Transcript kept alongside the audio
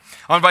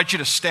I'll invite you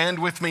to stand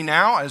with me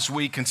now as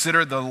we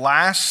consider the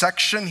last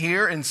section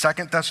here in 2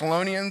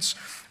 Thessalonians.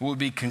 We'll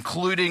be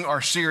concluding our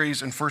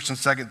series in 1 and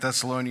 2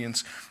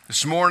 Thessalonians.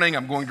 This morning,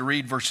 I'm going to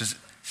read verses,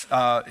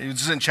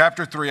 this is in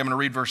chapter 3, I'm going to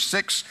read verse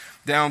 6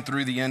 down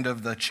through the end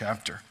of the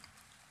chapter.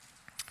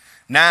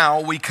 Now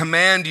we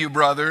command you,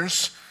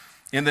 brothers,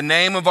 in the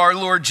name of our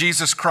Lord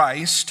Jesus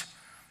Christ,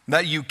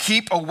 that you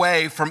keep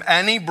away from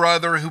any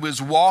brother who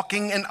is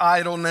walking in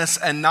idleness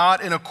and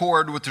not in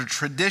accord with the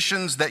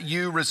traditions that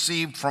you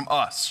received from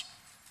us.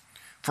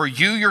 For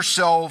you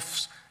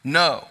yourselves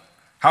know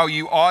how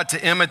you ought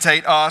to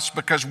imitate us,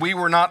 because we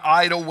were not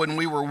idle when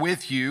we were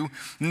with you,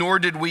 nor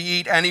did we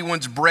eat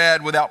anyone's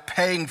bread without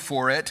paying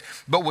for it,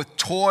 but with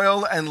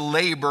toil and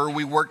labor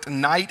we worked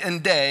night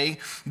and day,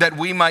 that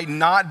we might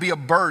not be a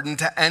burden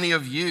to any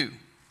of you.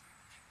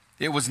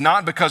 It was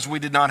not because we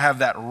did not have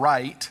that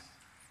right,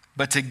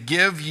 but to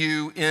give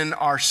you in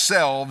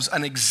ourselves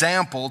an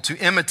example to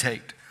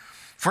imitate.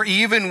 For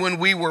even when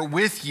we were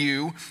with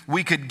you,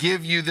 we could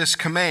give you this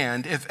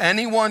command: if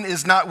anyone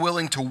is not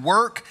willing to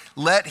work,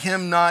 let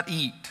him not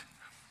eat.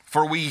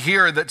 For we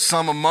hear that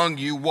some among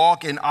you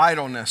walk in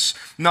idleness,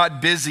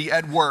 not busy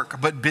at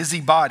work, but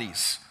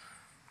busybodies.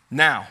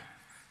 Now,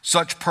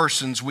 such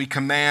persons we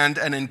command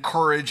and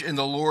encourage in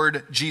the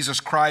Lord Jesus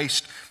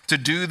Christ to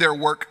do their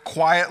work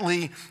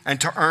quietly and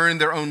to earn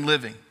their own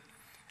living.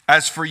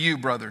 As for you,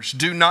 brothers,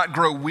 do not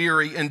grow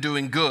weary in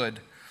doing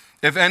good.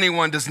 If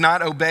anyone does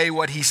not obey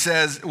what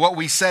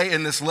we say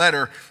in this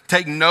letter,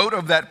 take note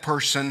of that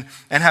person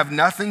and have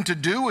nothing to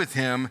do with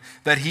him,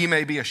 that he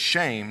may be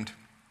ashamed.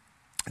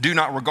 Do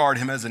not regard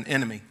him as an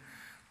enemy,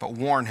 but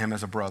warn him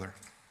as a brother.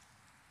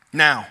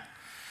 Now,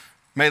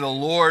 may the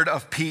Lord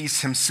of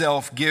peace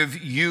himself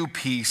give you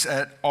peace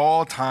at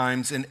all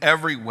times in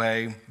every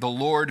way. The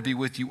Lord be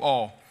with you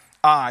all.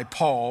 I,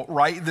 Paul,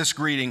 write this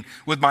greeting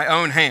with my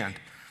own hand.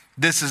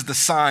 This is the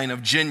sign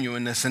of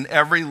genuineness in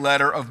every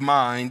letter of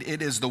mine.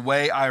 It is the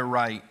way I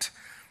write.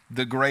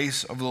 The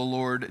grace of the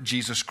Lord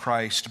Jesus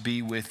Christ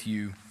be with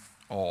you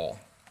all.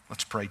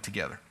 Let's pray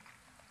together.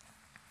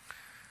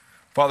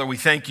 Father, we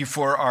thank you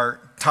for our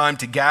time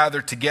to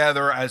gather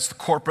together as the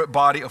corporate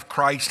body of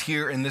Christ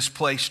here in this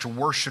place to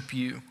worship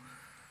you.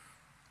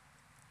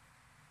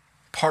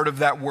 Part of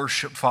that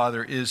worship,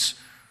 Father, is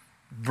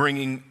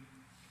bringing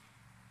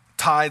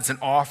tithes and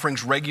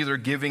offerings, regular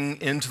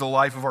giving into the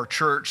life of our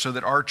church so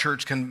that our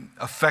church can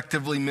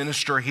effectively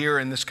minister here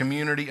in this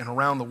community and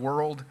around the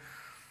world.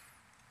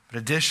 In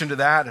addition to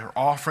that, are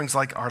offerings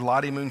like our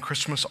Lottie Moon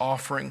Christmas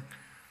offering,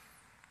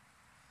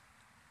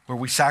 where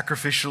we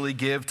sacrificially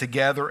give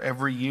together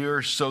every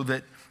year so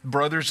that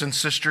brothers and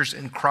sisters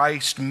in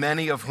Christ,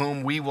 many of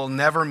whom we will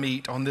never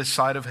meet on this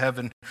side of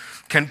heaven,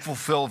 can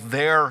fulfill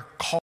their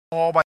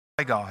call by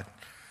God.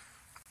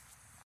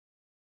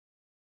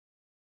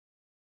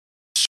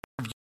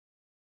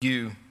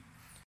 You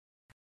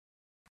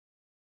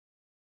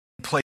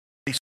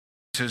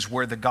places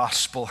where the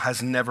gospel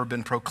has never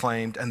been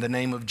proclaimed and the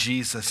name of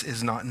Jesus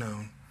is not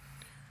known.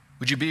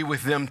 Would you be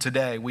with them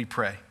today, we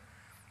pray?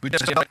 Would you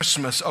take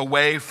Christmas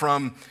away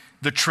from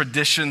the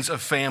traditions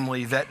of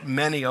family that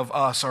many of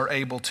us are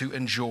able to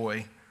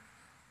enjoy?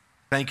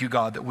 Thank you,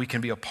 God, that we can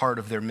be a part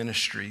of their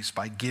ministries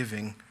by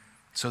giving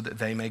so that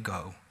they may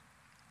go.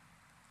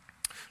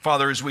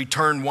 Father, as we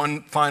turn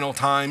one final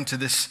time to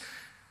this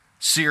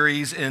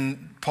series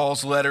in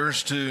Paul's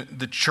letters to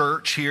the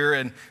church here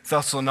in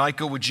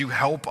Thessalonica, would you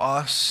help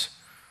us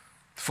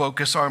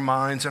focus our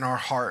minds and our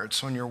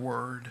hearts on your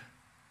word?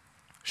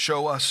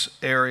 Show us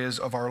areas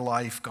of our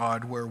life,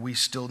 God, where we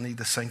still need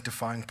the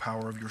sanctifying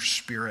power of your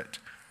Spirit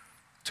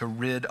to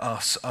rid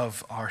us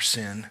of our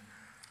sin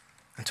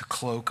and to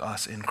cloak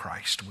us in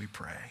Christ, we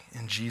pray.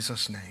 In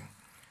Jesus' name,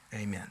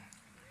 amen.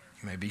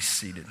 You may be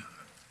seated.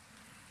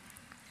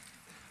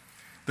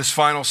 This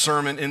final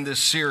sermon in this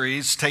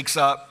series takes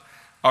up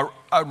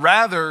a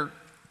rather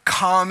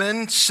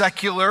common,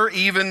 secular,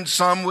 even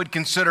some would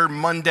consider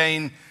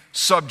mundane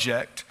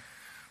subject,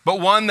 but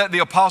one that the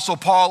Apostle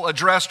Paul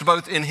addressed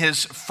both in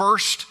his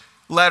first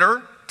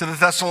letter to the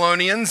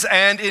Thessalonians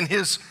and in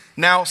his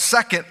now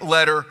second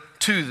letter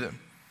to them.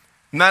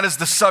 And that is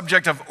the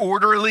subject of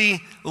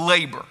orderly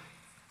labor.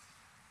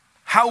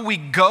 How we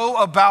go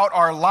about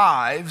our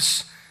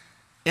lives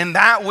in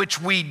that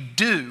which we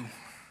do.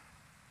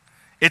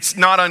 It's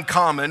not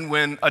uncommon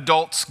when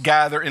adults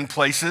gather in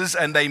places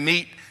and they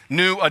meet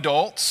new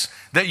adults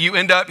that you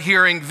end up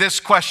hearing this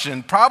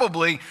question,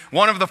 probably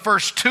one of the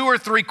first 2 or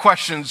 3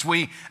 questions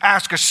we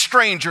ask a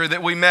stranger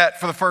that we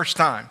met for the first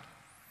time.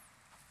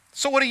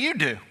 So what do you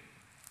do?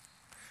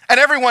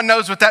 And everyone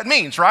knows what that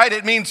means, right?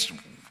 It means,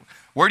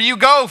 where do you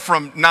go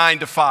from 9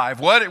 to 5?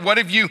 What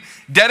have you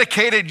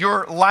dedicated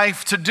your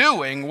life to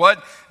doing?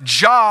 What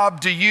job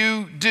do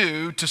you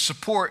do to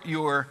support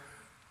your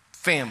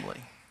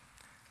family?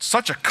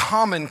 Such a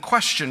common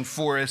question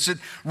for us. It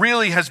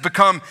really has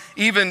become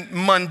even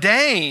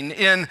mundane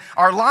in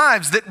our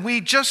lives that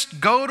we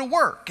just go to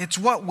work. It's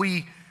what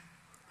we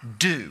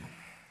do.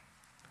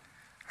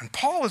 And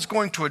Paul is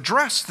going to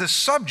address this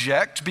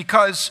subject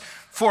because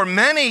for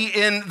many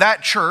in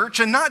that church,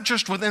 and not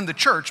just within the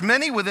church,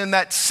 many within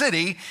that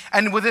city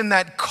and within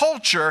that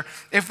culture,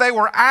 if they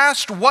were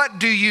asked, "What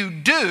do you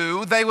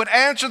do?" they would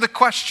answer the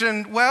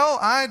question, "Well,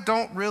 I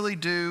don't really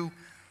do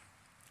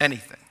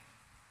anything."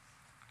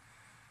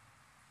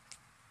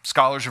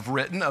 Scholars have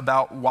written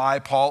about why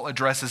Paul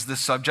addresses this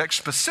subject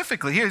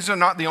specifically. These are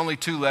not the only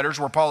two letters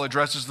where Paul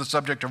addresses the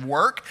subject of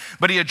work,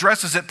 but he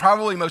addresses it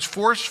probably most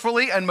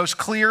forcefully and most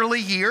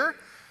clearly here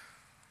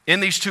in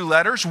these two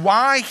letters.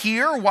 Why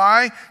here?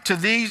 Why to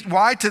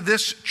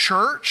this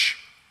church?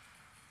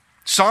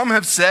 Some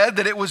have said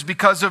that it was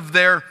because of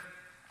their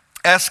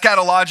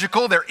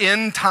eschatological, their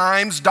end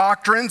times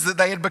doctrines that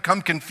they had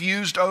become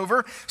confused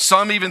over.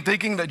 Some even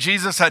thinking that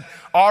Jesus had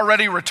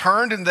already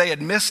returned and they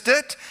had missed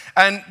it.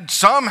 And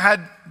some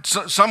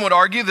would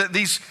argue that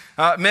these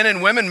men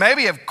and women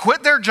maybe have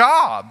quit their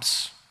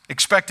jobs,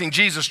 expecting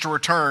Jesus to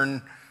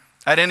return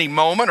at any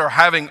moment, or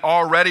having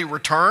already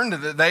returned,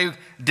 that they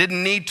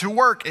didn't need to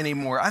work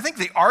anymore. I think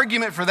the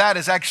argument for that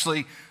is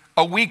actually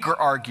a weaker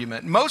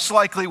argument. Most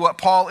likely what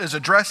Paul is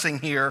addressing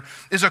here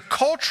is a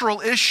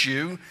cultural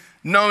issue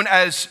known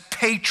as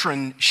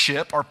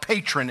patronship or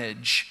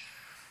patronage,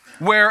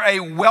 where a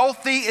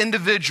wealthy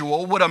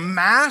individual would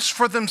amass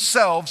for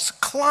themselves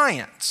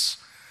clients.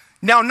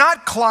 Now,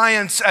 not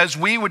clients as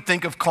we would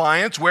think of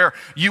clients, where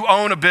you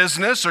own a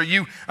business or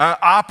you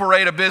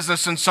operate a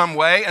business in some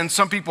way, and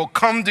some people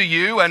come to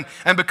you and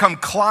become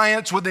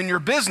clients within your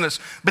business.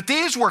 But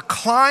these were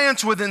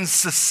clients within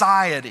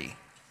society,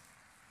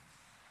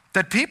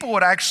 that people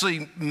would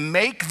actually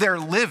make their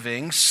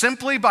living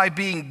simply by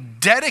being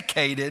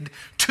dedicated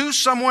to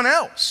someone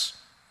else.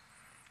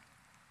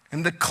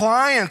 And the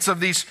clients of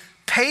these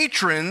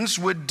patrons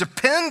would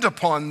depend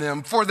upon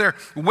them for their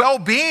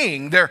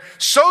well-being, their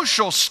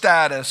social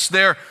status,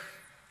 their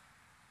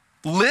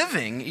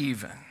living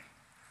even.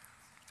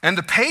 And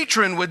the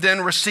patron would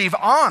then receive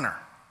honor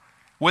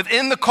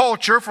within the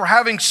culture for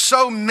having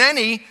so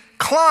many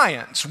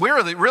clients.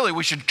 Really,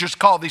 we should just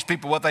call these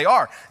people what they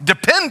are: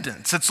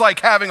 dependents. It's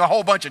like having a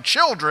whole bunch of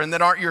children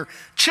that aren't your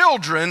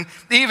children,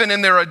 even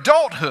in their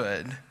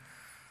adulthood.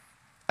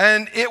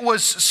 And it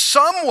was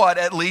somewhat,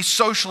 at least,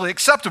 socially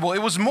acceptable.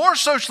 It was more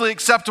socially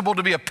acceptable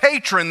to be a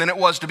patron than it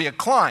was to be a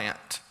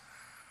client.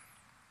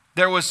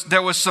 There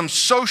was some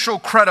social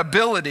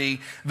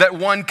credibility that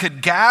one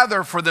could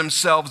gather for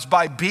themselves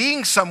by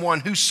being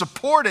someone who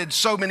supported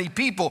so many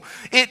people.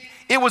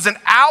 It was an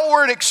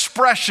outward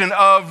expression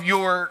of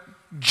your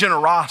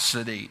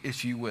generosity,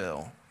 if you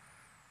will.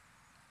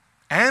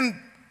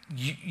 And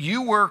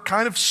you were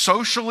kind of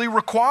socially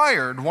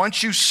required.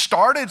 Once you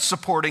started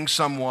supporting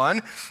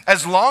someone,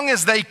 as long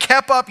as they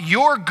kept up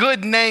your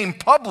good name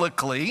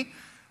publicly,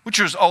 which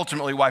was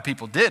ultimately why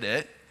people did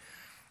it,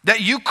 that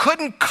you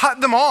couldn't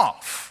cut them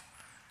off.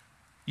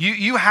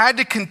 You had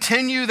to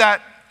continue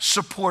that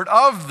support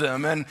of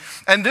them. And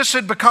this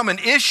had become an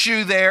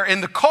issue there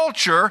in the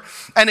culture,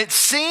 and it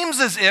seems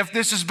as if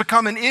this has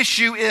become an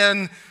issue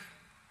in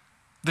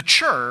the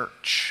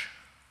church.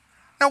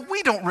 Now,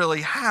 we don't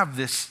really have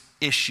this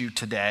issue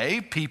today,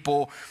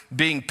 people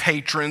being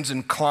patrons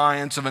and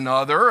clients of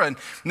another. And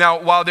now,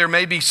 while there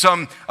may be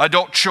some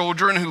adult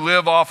children who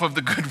live off of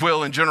the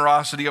goodwill and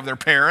generosity of their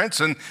parents,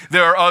 and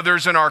there are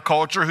others in our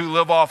culture who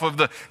live off of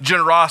the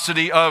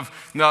generosity of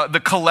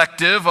the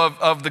collective,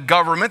 of the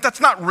government, that's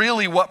not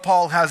really what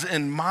Paul has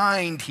in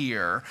mind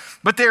here.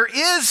 But there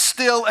is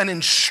still an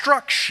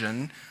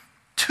instruction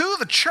to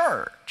the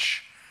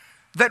church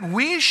that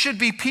we should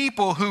be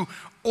people who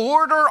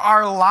order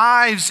our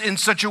lives in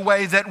such a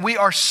way that we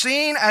are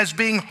seen as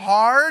being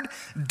hard,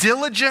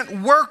 diligent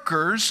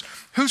workers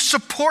who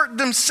support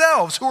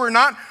themselves, who are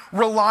not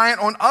reliant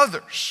on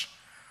others.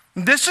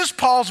 This is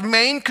Paul's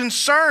main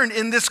concern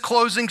in this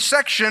closing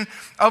section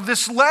of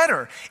this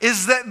letter,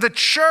 is that the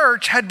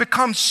church had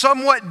become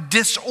somewhat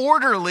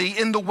disorderly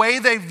in the way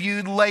they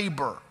viewed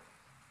labor.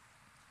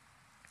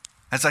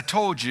 As I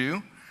told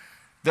you,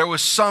 there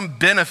was some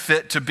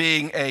benefit to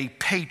being a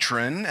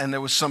patron, and there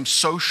was some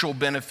social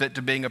benefit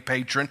to being a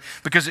patron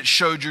because it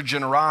showed your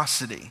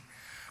generosity.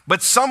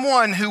 But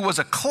someone who was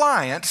a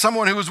client,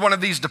 someone who was one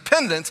of these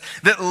dependents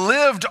that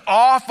lived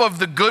off of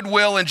the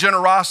goodwill and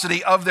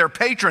generosity of their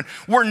patron,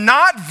 were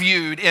not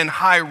viewed in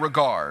high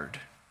regard,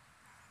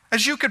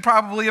 as you could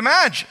probably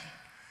imagine.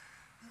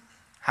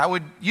 How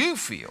would you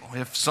feel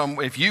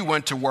if you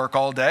went to work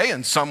all day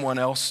and someone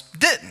else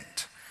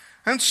didn't?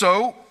 And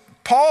so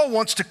Paul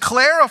wants to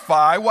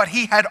clarify what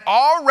he had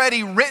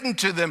already written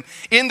to them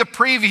in the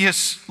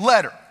previous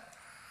letter.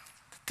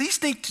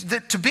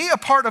 To be a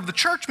part of the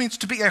church means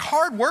to be a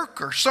hard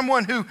worker,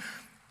 someone who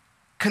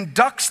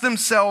conducts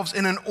themselves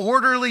in an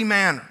orderly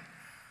manner.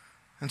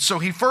 And so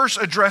he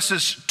first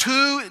addresses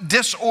two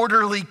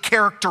disorderly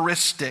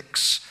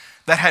characteristics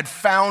that had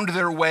found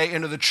their way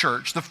into the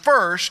church. The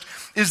first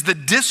is the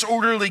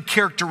disorderly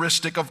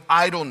characteristic of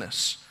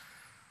idleness.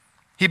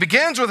 He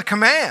begins with a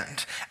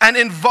command and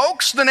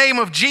invokes the name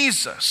of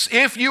Jesus.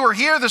 If you are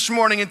here this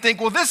morning and think,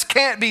 well, this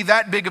can't be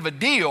that big of a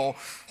deal,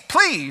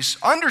 please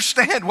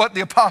understand what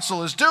the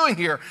apostle is doing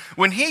here.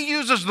 When he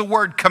uses the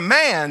word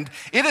command,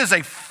 it is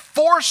a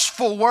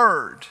forceful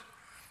word.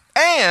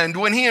 And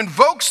when he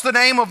invokes the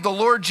name of the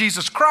Lord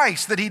Jesus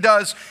Christ that he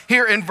does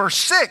here in verse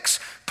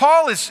 6,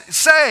 Paul is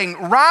saying,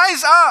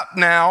 rise up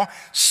now,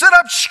 sit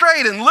up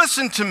straight and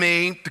listen to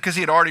me, because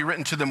he had already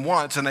written to them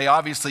once and they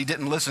obviously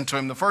didn't listen to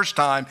him the first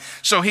time.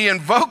 So he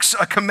invokes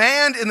a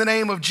command in the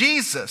name of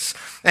Jesus.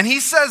 And he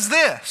says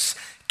this,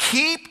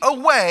 keep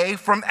away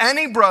from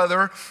any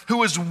brother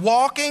who is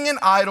walking in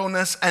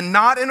idleness and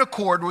not in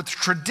accord with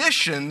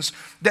traditions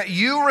that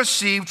you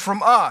received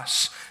from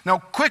us. Now,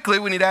 quickly,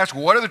 we need to ask,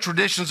 what are the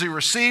traditions he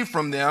received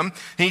from them?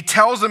 And he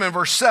tells them in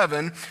verse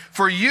 7,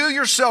 for you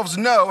yourselves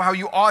know how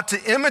you ought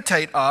to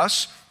imitate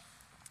us,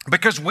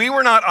 because we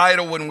were not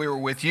idle when we were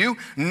with you,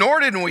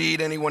 nor did we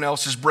eat anyone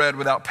else's bread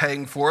without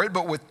paying for it,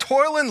 but with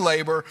toil and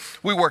labor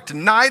we worked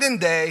night and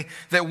day,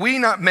 that we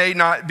may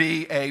not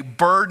be a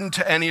burden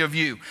to any of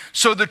you.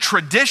 So the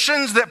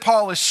traditions that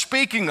Paul is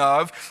speaking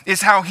of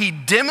is how he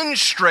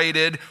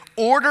demonstrated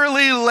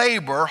orderly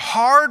labor,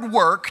 hard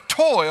work,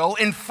 toil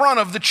in front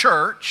of the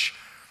church,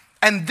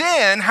 and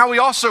then how he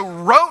also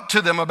wrote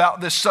to them about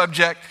this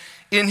subject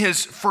in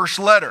his first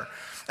letter.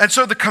 And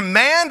so the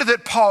command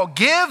that Paul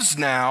gives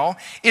now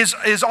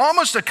is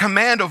almost a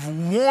command of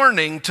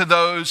warning to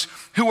those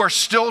who are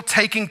still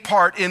taking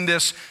part in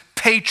this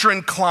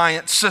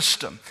patron-client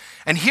system.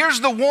 And here's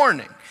the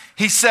warning.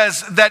 He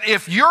says that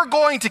if you're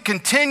going to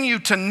continue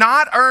to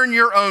not earn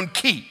your own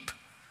keep,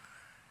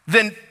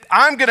 then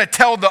I'm going to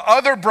tell the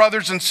other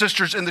brothers and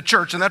sisters in the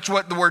church, and that's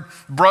what the word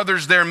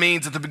brothers there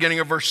means at the beginning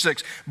of verse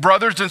 6,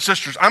 brothers and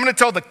sisters. I'm going to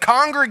tell the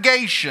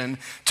congregation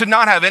to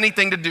not have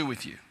anything to do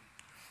with you.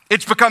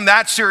 It's become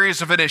that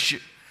serious of an issue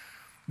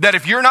that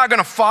if you're not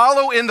going to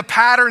follow in the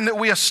pattern that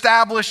we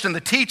established and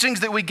the teachings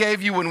that we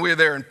gave you when we were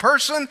there in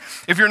person,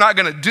 if you're not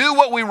going to do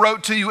what we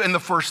wrote to you in the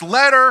first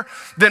letter,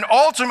 then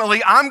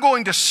ultimately I'm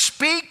going to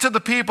speak to the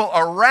people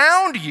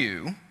around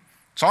you.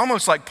 It's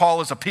almost like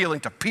Paul is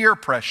appealing to peer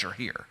pressure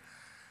here.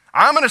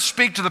 I'm going to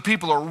speak to the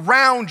people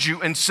around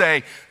you and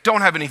say, don't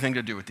have anything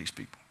to do with these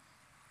people.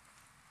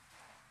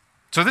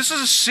 So this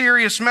is a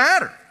serious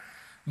matter.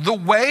 The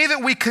way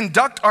that we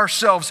conduct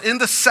ourselves in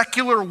the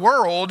secular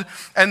world,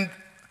 and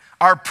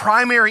our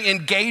primary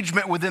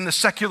engagement within the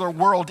secular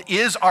world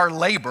is our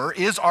labor,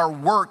 is our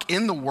work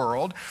in the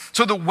world.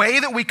 So the way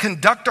that we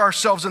conduct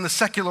ourselves in the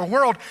secular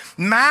world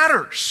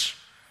matters.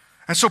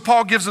 And so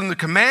Paul gives them the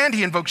command.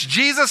 He invokes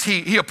Jesus.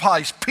 He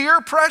applies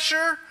peer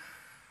pressure.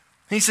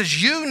 He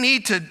says, you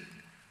need to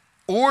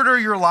order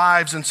your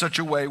lives in such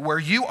a way where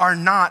you are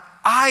not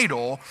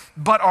idle,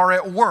 but are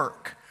at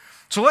work.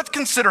 So let's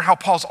consider how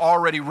Paul's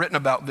already written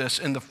about this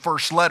in the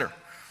first letter.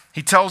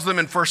 He tells them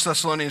in 1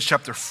 Thessalonians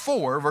chapter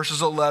 4,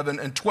 verses 11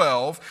 and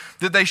 12,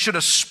 that they should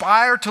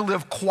aspire to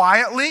live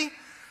quietly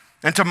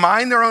and to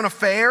mind their own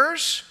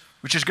affairs,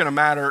 which is going to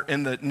matter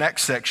in the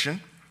next section,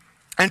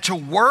 and to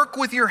work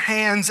with your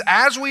hands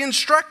as we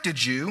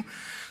instructed you,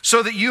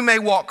 so that you may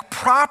walk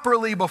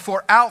properly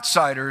before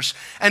outsiders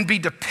and be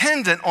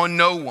dependent on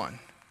no one.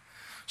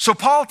 So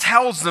Paul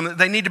tells them that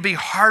they need to be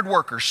hard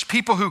workers,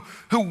 people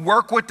who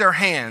work with their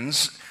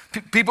hands,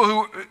 people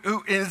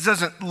who it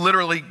doesn't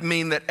literally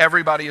mean that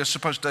everybody is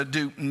supposed to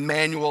do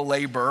manual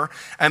labor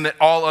and that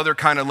all other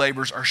kind of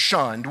labors are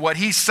shunned. What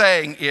he's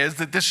saying is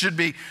that this should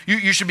be,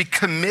 you should be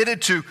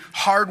committed to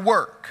hard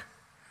work.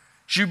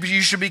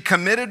 You should be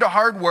committed to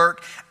hard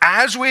work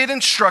as we had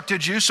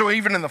instructed you. So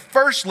even in the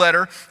first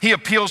letter, he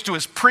appeals to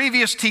his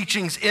previous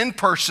teachings in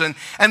person,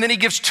 and then he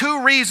gives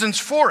two reasons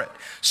for it.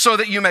 So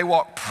that you may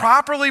walk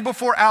properly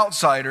before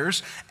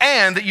outsiders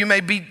and that you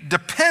may be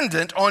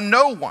dependent on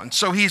no one.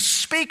 So he's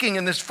speaking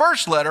in this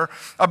first letter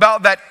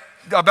about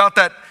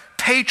that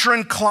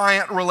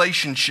patron-client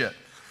relationship.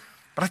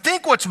 But I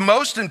think what's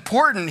most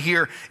important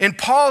here in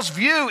Paul's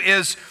view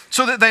is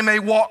so that they may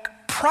walk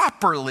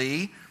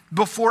properly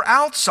before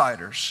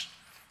outsiders.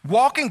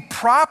 Walking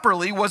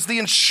properly was the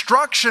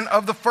instruction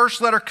of the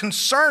first letter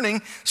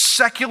concerning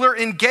secular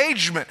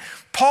engagement.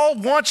 Paul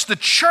wants the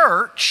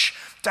church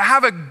to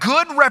have a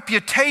good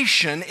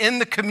reputation in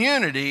the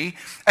community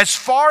as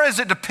far as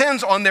it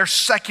depends on their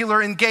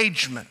secular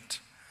engagement.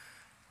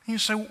 And you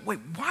say, wait,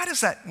 why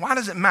does it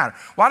matter?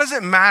 Why does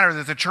it matter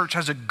that the church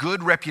has a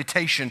good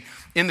reputation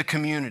in the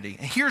community?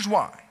 And here's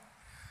why.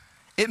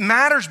 It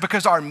matters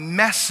because our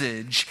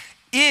message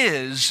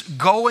is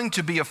going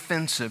to be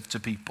offensive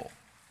to people.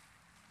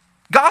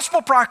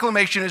 Gospel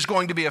proclamation is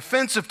going to be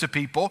offensive to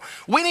people.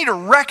 We need to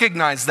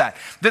recognize that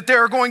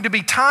there are going to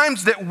be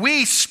times that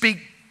we speak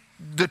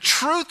the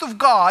truth of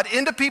God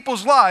into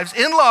people's lives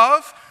in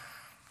love,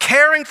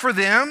 caring for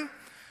them,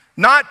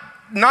 not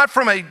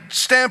from a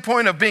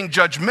standpoint of being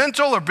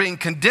judgmental or being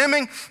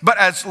condemning, but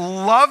as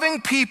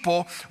loving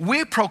people,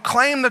 we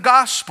proclaim the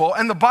gospel,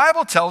 and the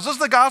Bible tells us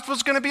the gospel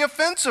is going to be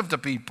offensive to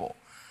people.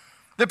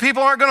 That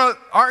people aren't going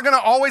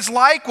to always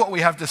like what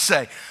we have to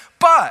say.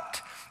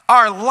 But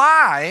our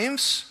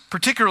lives,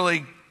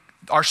 particularly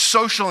our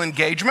social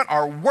engagement,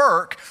 our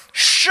work,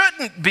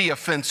 shouldn't be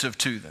offensive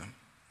to them.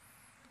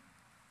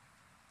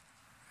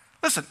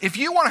 Listen, if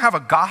you want to have a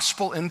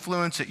gospel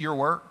influence at your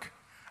work,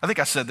 I think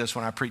I said this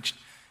when I preached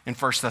in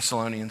 1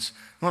 Thessalonians.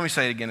 Let me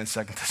say it again in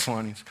 2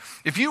 Thessalonians.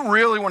 If you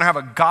really want to have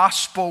a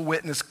gospel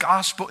witness,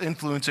 gospel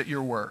influence at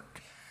your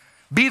work,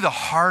 be the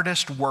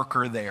hardest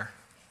worker there.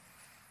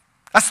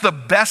 That's the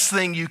best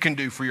thing you can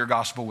do for your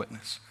gospel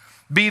witness.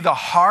 Be the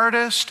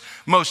hardest,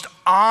 most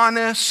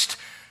honest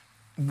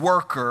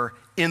worker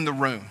in the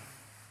room.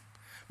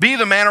 Be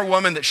the man or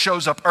woman that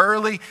shows up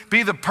early.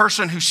 Be the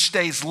person who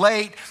stays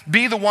late.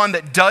 Be the one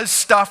that does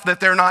stuff that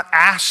they're not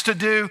asked to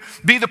do.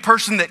 Be the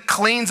person that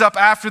cleans up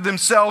after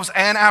themselves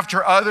and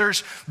after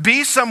others.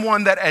 Be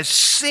someone that is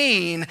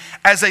seen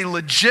as a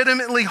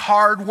legitimately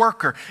hard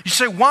worker. You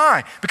say,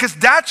 why? Because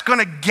that's going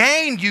to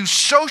gain you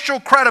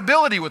social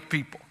credibility with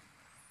people.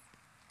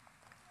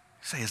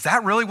 You say, is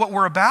that really what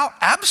we're about?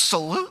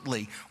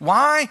 Absolutely.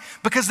 Why?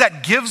 Because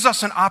that gives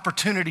us an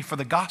opportunity for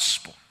the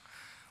gospel.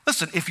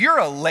 Listen, if you're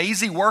a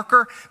lazy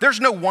worker, there's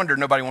no wonder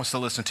nobody wants to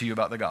listen to you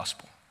about the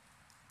gospel.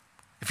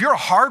 If you're a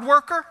hard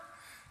worker,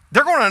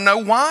 they're going to know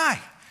why.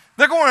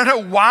 They're going to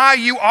know why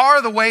you are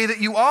the way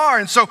that you are.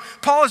 And so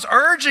Paul is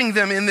urging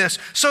them in this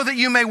so that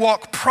you may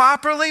walk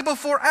properly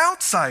before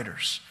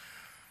outsiders.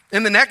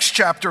 In the next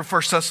chapter of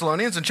 1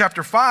 Thessalonians, in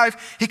chapter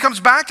 5, he comes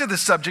back to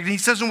this subject and he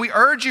says, and we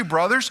urge you,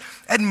 brothers,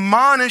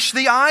 admonish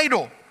the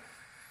idle.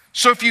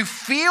 So if you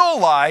feel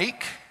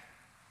like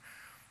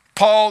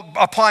Paul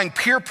applying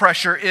peer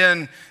pressure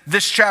in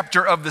this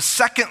chapter of the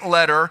second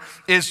letter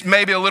is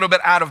maybe a little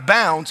bit out of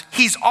bounds,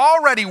 he's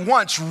already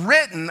once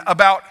written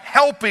about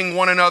helping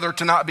one another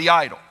to not be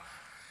idle.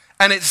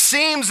 And it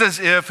seems as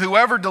if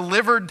whoever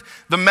delivered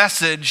the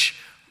message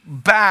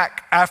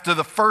back after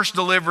the first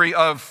delivery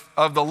of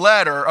the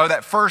letter, or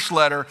that first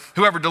letter,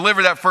 whoever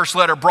delivered that first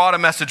letter brought a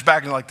message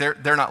back and like,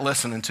 they're not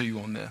listening to you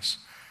on this.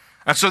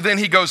 And so then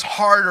he goes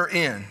harder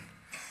in.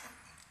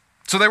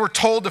 So they were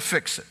told to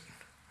fix it.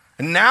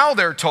 And now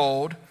they're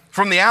told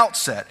from the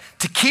outset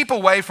to keep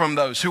away from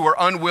those who are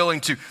unwilling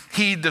to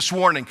heed this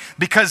warning.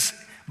 Because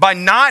by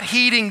not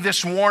heeding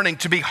this warning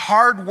to be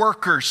hard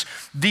workers,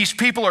 these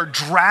people are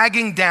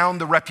dragging down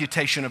the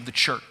reputation of the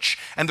church.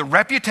 And the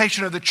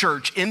reputation of the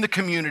church in the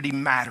community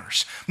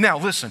matters. Now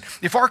listen,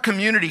 if our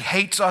community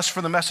hates us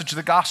for the message of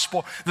the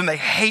gospel, then they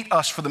hate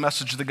us for the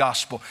message of the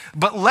gospel.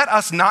 But let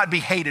us not be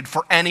hated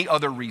for any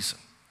other reason.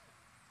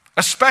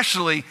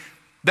 Especially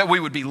that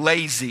we would be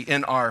lazy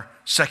in our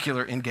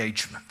secular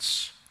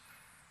engagements.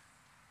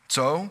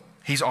 So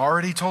he's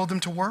already told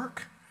them to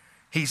work.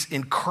 He's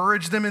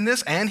encouraged them in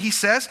this, and he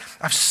says,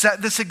 I've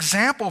set this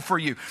example for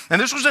you. And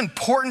this was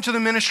important to the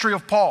ministry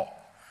of Paul.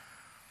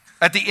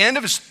 At the end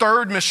of his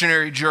third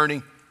missionary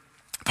journey,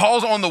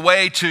 Paul's on the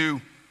way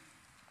to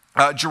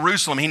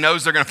Jerusalem. He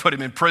knows they're going to put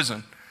him in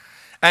prison.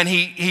 And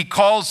he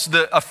calls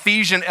the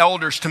Ephesian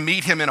elders to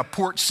meet him in a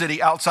port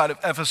city outside of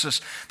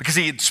Ephesus because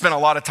he had spent a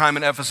lot of time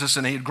in Ephesus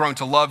and he had grown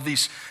to love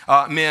these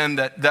men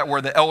that were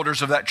the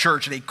elders of that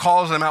church. And he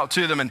calls them out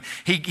to them and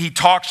he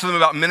talks to them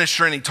about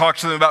ministry and he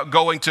talks to them about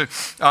going to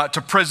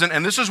prison.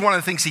 And this is one of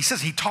the things he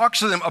says. He talks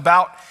to them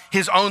about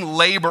his own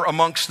labor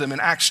amongst them in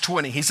Acts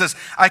 20. He says,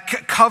 I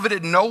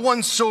coveted no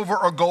one's silver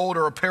or gold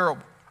or apparel.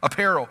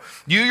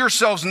 You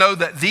yourselves know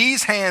that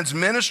these hands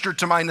ministered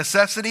to my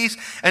necessities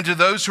and to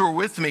those who are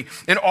with me.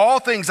 In all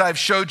things I've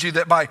showed you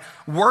that by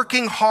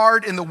working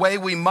hard in the way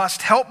we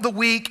must help the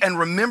weak and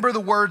remember the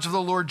words of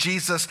the Lord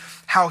Jesus,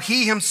 how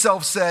he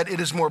himself said, it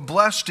is more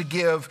blessed to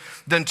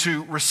give than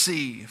to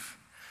receive.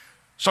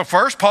 So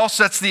first, Paul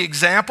sets the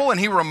example and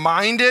he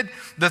reminded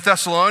the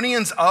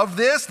Thessalonians of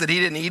this, that he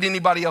didn't eat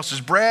anybody else's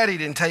bread, he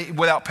didn't take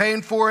without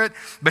paying for it,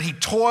 but he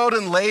toiled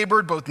and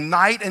labored both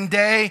night and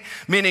day,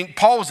 meaning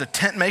Paul was a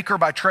tent maker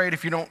by trade.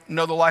 If you don't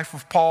know the life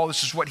of Paul,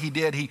 this is what he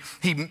did.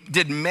 He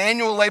did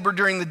manual labor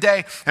during the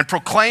day and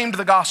proclaimed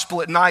the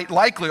gospel at night,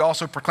 likely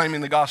also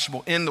proclaiming the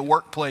gospel in the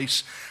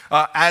workplace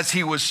as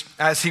he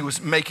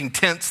was making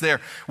tents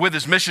there with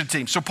his mission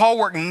team. So Paul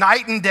worked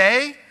night and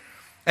day.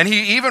 And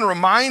he even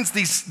reminds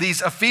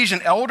these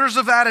Ephesian elders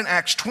of that in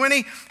Acts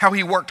 20, how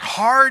he worked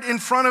hard in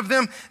front of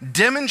them,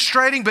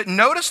 demonstrating. But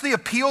notice the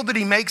appeal that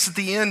he makes at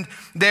the end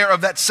there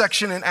of that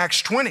section in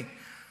Acts 20.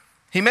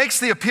 He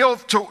makes the appeal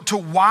to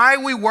why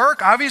we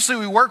work. Obviously,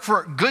 we work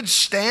for good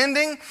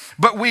standing,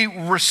 but we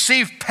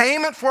receive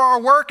payment for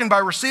our work. And by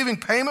receiving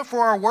payment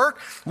for our work,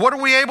 what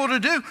are we able to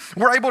do?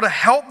 We're able to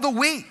help the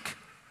weak.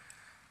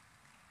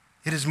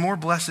 It is more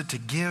blessed to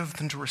give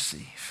than to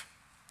receive.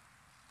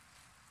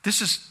 This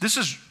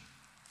is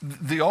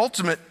the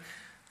ultimate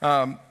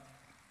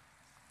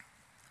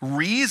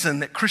reason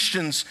that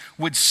Christians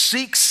would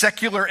seek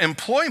secular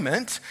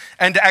employment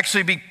and to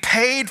actually be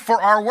paid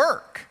for our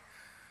work.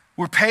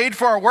 We're paid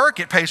for our work.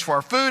 It pays for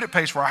our food. It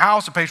pays for our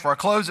house. It pays for our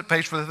clothes. It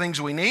pays for the things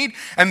we need.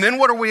 And then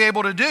what are we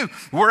able to do?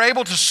 We're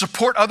able to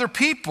support other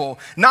people,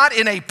 not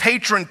in a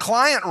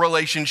patron-client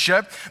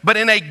relationship, but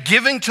in a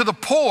giving to the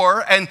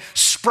poor and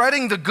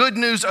spreading the good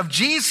news of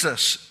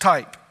Jesus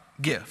type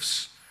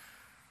gifts.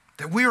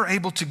 That we are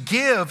able to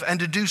give and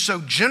to do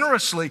so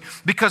generously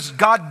because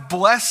God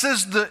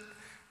blesses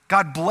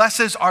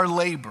our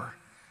labor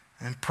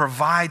and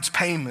provides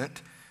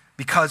payment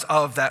because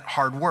of that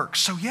hard work.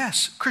 So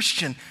yes,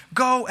 Christian,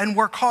 go and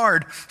work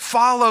hard.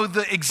 Follow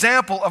the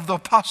example of the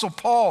Apostle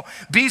Paul.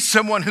 Be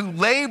someone who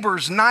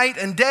labors night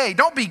and day.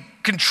 Don't be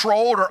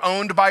controlled or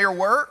owned by your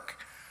work,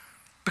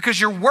 because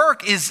your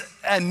work is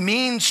a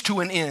means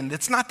to an end.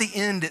 It's not the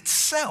end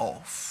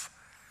itself.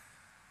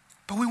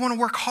 But we want to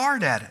work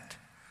hard at it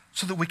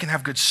so that we can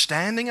have good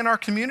standing in our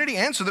community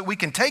and so that we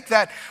can take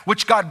that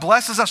which God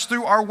blesses us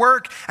through our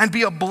work and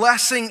be a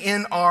blessing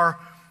in our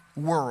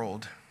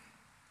world.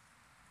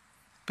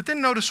 But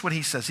then notice what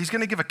he says. He's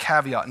going to give a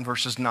caveat in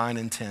verses 9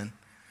 and 10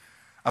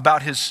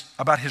 about his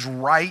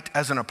right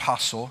as an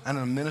apostle and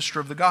a minister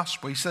of the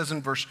gospel. He says in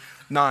verse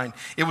 9,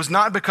 "It was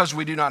not because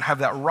we do not have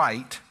that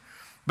right,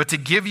 but to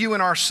give you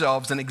in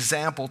ourselves an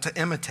example to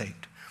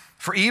imitate.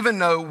 For even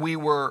though we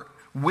were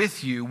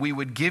with you, we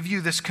would give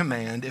you this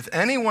command: if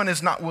anyone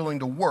is not willing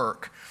to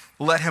work,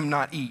 let him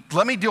not eat."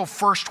 Let me deal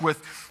first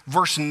with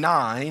verse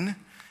 9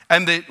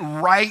 and the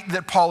right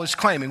that Paul is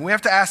claiming. We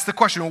have to ask the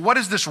question, well, what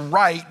is this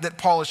right that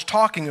Paul is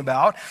talking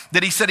about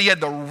that he said he had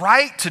the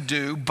right to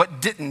do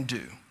but didn't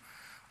do?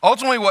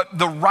 Ultimately, what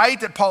the right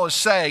that Paul is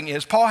saying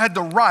is Paul had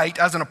the right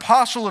as an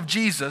apostle of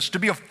Jesus to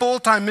be a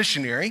full-time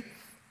missionary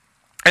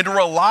and to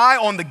rely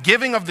on the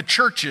giving of the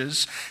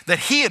churches that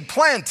he had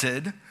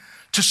planted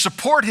to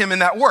support him in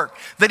that work.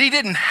 That he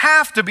didn't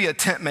have to be a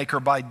tent maker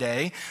by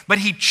day, but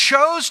he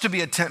chose to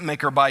be a tent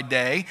maker by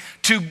day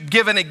to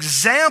give an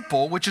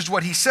example, which is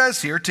what he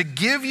says here, to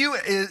give you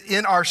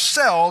in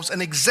ourselves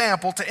an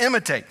example to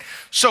imitate.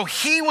 So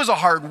he was a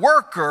hard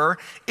worker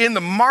in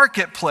the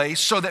marketplace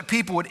so that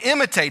people would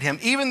imitate him,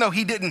 even though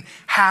he didn't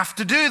have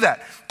to do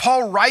that.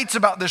 Paul writes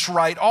about this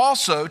right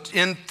also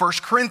in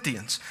 1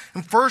 Corinthians.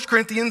 In 1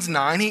 Corinthians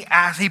 9,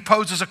 he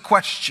poses a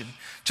question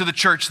to the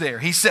church there.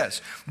 He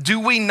says, "Do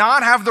we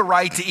not have the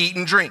right to eat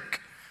and drink?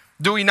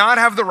 Do we not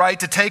have the right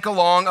to take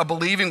along a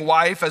believing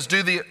wife, as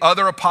do the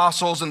other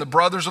apostles and the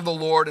brothers of the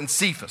Lord and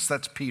Cephas?"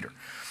 That's Peter.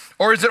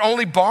 "Or is it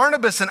only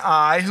Barnabas and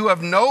I who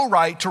have no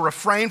right to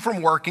refrain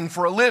from working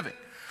for a living?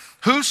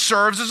 Who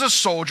serves as a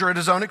soldier at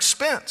his own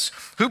expense?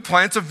 Who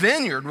plants a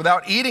vineyard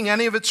without eating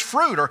any of its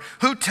fruit? Or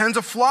who tends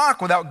a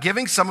flock without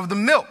giving some of the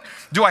milk?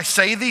 Do I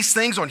say these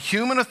things on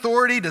human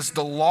authority? Does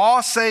the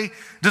law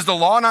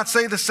not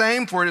say the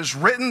same? For it is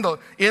written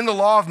in the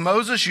law of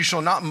Moses, you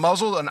shall not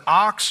muzzle an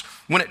ox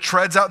when it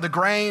treads out the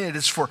grain. It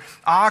is for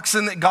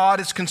oxen that God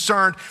is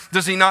concerned.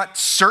 Does he not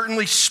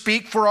certainly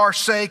speak for our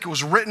sake? It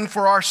was written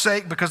for our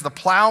sake, because the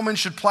plowman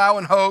should plow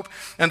in hope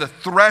and the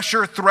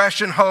thresher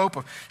thresh in hope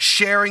of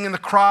sharing in the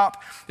crop.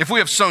 If we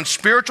have sown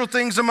spiritual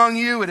things among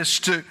you, it is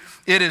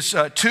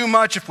too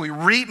much if we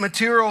reap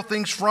material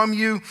things from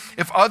you.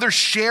 If others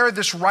share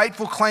this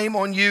rightful claim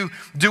on you,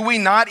 do we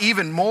not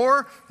even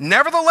more?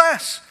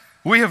 Nevertheless,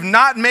 we have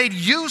not made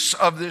use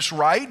of this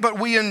right, but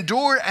we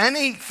endure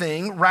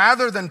anything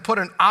rather than put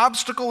an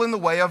obstacle in the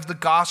way of the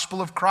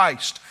gospel of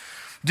Christ.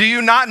 Do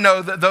you not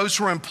know that those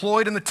who are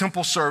employed in the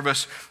temple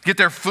service get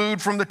their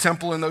food from the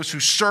temple, and those who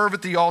serve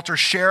at the altar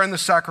share in the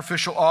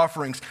sacrificial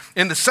offerings?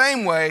 In the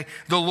same way,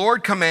 the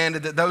Lord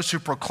commanded that those who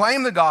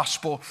proclaim the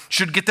gospel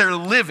should get their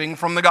living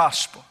from the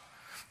gospel."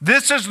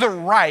 This is the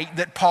right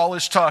that Paul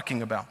is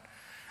talking about.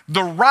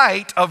 The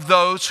right of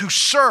those who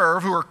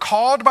serve, who are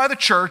called by the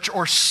church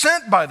or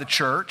sent by the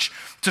church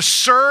to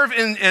serve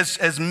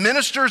as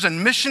ministers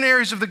and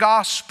missionaries of the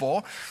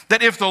gospel,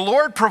 that if the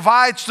Lord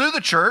provides through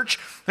the church,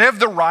 they have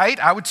the right,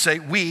 I would say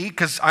we,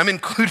 because I'm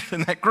included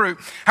in that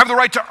group, have the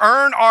right to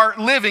earn our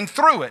living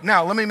through it.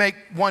 Now, let me make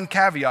one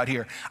caveat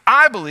here.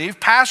 I believe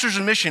pastors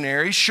and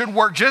missionaries should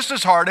work just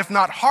as hard, if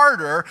not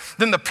harder,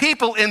 than the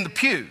people in the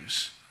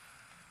pews.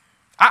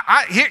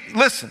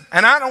 Listen,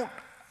 and I don't,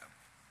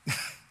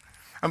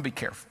 I'm gonna be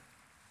careful.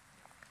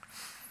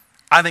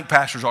 I think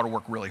pastors ought to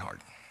work really hard,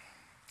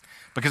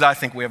 because I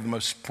think we have the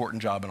most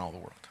important job in all the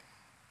world.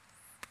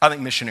 I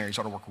think missionaries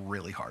ought to work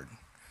really hard,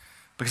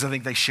 because I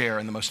think they share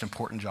in the most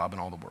important job in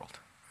all the world.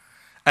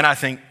 And I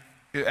think,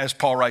 as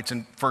Paul writes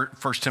in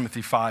 1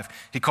 Timothy 5,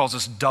 he calls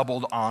us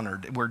double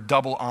honored. We're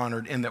double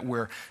honored in that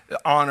we're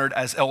honored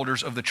as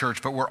elders of the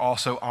church, but we're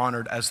also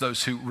honored as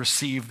those who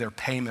receive their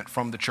payment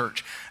from the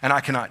church. And I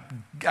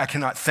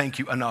cannot thank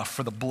you enough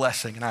for the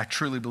blessing, and I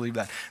truly believe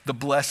that, the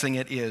blessing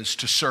it is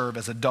to serve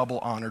as a double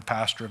honored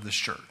pastor of this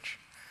church.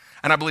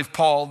 And I believe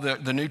Paul,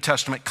 the New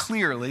Testament,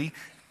 clearly,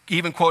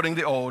 even quoting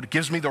the Old,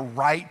 gives me the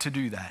right to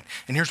do that.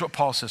 And here's what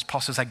Paul says.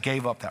 Paul says, I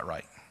gave up that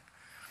right.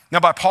 Now,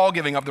 by Paul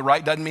giving up the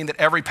right doesn't mean that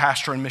every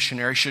pastor and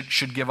missionary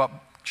should give up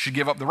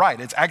the right.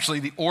 It's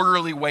actually the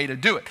orderly way to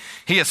do it.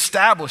 He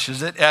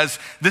establishes it as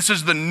this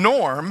is the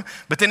norm,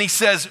 but then he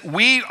says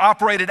we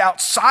operated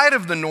outside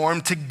of the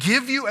norm to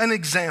give you an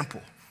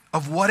example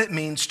of what it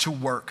means to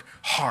work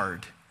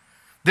hard.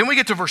 Then we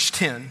get to verse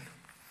 10.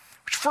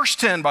 Verse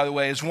 10, by the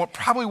way, is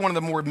probably one of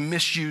the more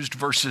misused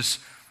verses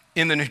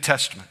in the New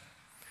Testament.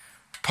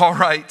 Paul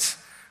writes,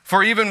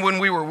 "For even when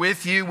we were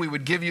with you, we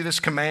would give you this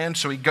command."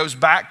 So he goes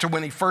back to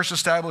when he first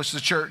established the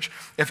church.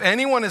 "If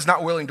anyone is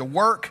not willing to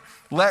work,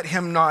 let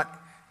him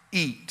not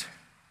eat."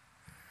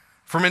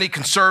 For many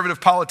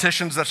conservative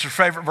politicians, that's their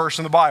favorite verse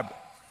in the Bible.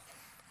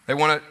 They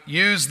want to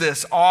use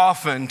this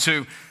often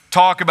to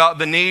talk about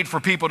the need for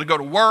people to go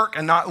to work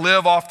and not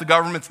live off the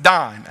government's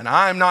dime. And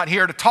I'm not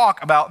here to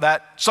talk about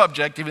that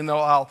subject, even though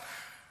I'll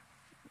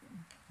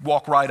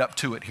walk right up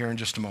to it here in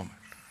just a moment.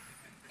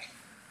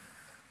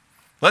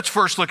 Let's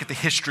first look at the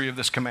history of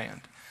this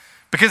command,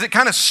 because it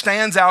kind of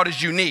stands out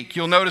as unique.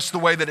 You'll notice the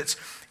way that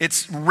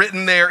it's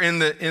written there in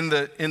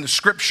the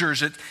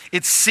scriptures.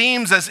 It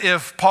seems as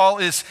if Paul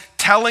is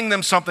telling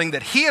them something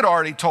that he had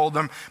already told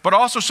them, but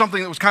also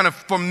something that was kind of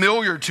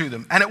familiar to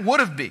them. And it would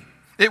have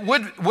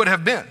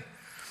been.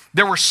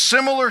 There were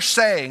similar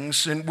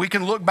sayings, and we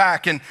can look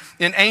back in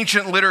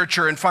ancient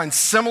literature and find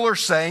similar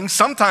sayings,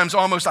 sometimes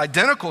almost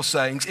identical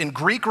sayings, in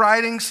Greek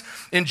writings,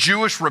 in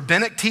Jewish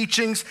rabbinic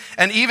teachings,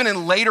 and even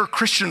in later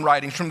Christian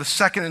writings from the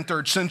 2nd and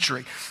 3rd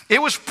century.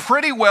 It was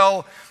pretty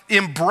well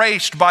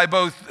embraced by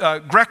both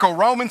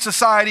Greco-Roman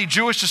society,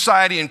 Jewish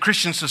society, and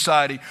Christian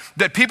society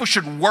that people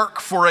should work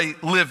for a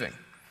living.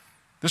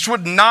 This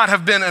would not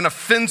have been an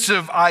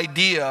offensive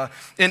idea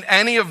in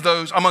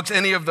amongst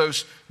any of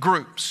those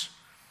groups.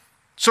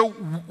 So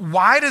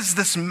why does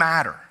this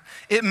matter?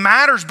 It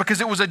matters because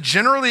it was a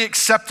generally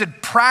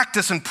accepted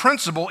practice and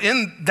principle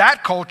in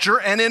that culture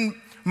and in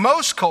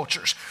most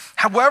cultures.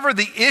 However,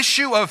 the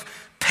issue of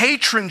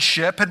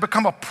patronship had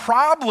become a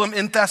problem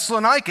in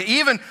Thessalonica,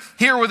 even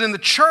here within the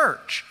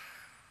church.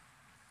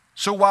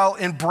 So while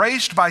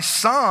embraced by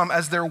some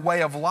as their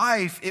way of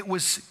life, it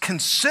was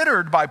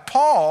considered by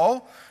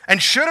Paul,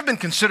 and should have been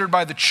considered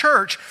by the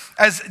church,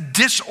 as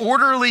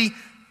disorderly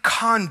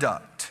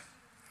conduct.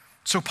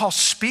 So Paul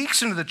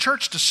speaks into the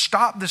church to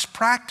stop this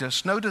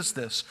practice, notice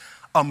this,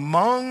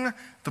 among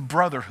the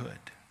brotherhood.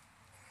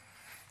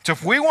 So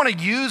if we want to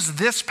use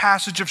this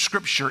passage of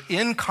Scripture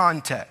in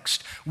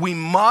context, we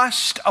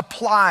must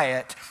apply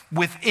it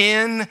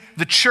within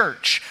the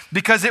church,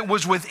 because it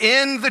was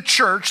within the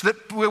church,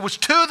 it was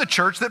to the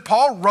church that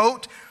Paul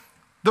wrote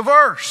the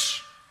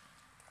verse.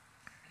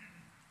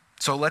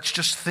 So let's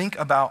just think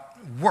about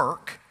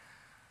work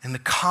in the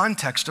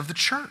context of the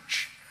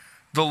church.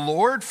 The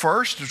Lord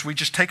first, as we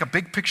just take a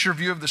big picture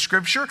view of the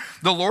Scripture,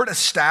 the Lord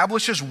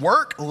establishes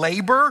work,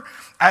 labor,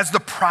 as the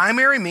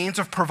primary means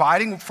of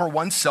providing for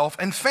oneself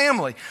and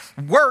family.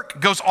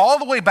 Work goes all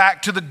the way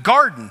back to the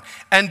garden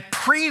and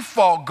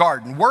pre-fall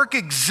garden. Work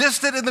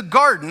existed in the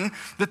garden,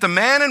 that the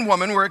man and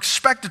woman were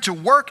expected to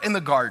work in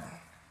the garden.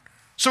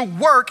 So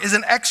work is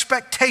an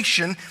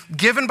expectation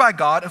given by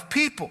God of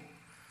people.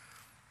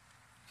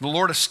 The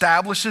Lord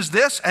establishes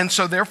this, and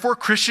so therefore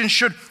Christians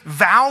should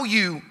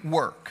value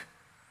work.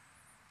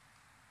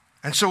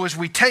 And so as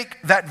we take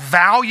that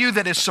value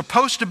that is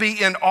supposed to be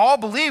in all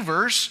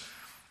believers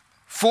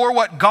for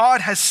what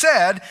God has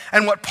said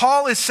and what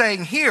Paul is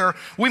saying here,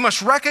 we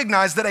must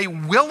recognize that a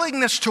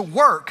willingness to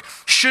work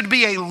should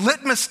be a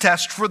litmus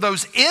test for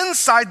those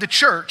inside the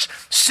church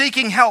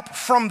seeking help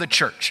from the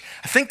church.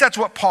 I think that's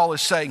what Paul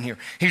is saying here.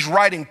 He's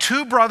writing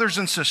to brothers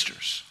and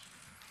sisters,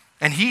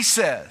 and he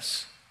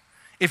says,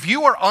 if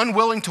you are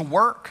unwilling to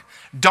work,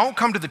 don't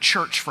come to the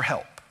church for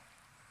help.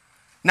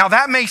 Now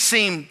that may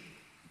seem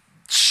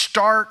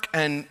stark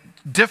and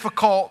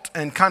difficult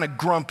and kind of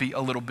grumpy a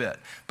little bit.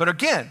 But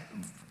again,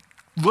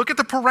 look at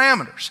the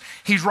parameters.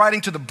 He's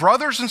writing to the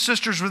brothers and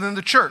sisters within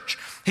the church.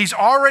 He's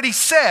already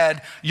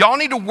said, y'all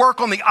need to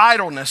work on the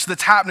idleness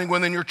that's happening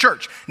within your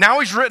church. Now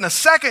he's written a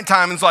second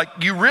time and it's like,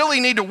 you really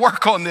need to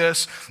work on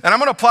this. And I'm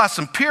going to apply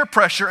some peer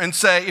pressure and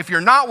say, if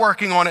you're not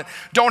working on it,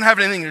 don't have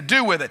anything to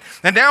do with it.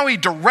 And now he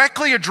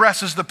directly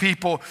addresses the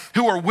people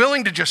who are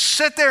willing to just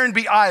sit there and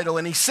be idle.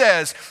 And he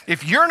says,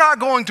 if you're not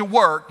going to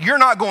work, you're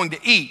not going to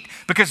eat,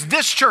 because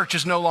this church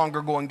is no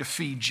longer going to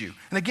feed you.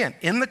 And again,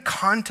 in the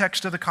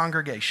context of the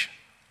congregation.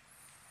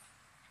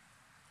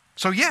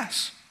 So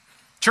yes,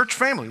 church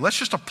family, let's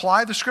just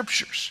apply the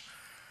Scriptures.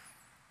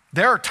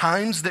 There are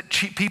times that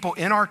people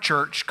in our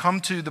church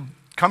come to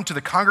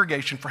the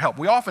congregation for help.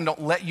 We often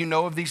don't let you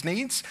know of these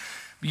needs.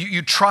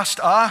 You trust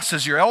us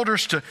as your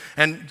elders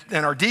and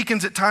our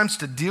deacons at times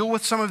to deal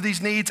with some of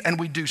these needs, and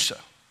we do so.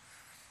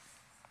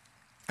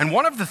 And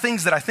one of the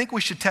things that I think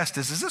we should test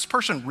is this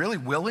person really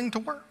willing to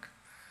work?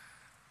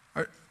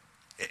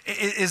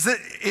 Has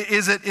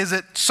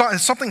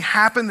something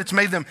happened that's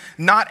made them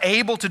not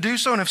able to do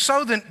so? And if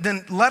so,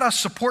 then let us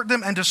support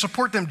them, and to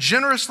support them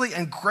generously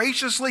and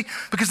graciously,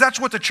 because that's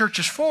what the church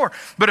is for.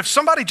 But if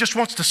somebody just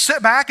wants to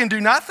sit back and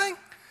do nothing,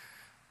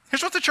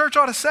 here's what the church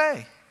ought to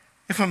say.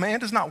 If a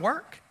man does not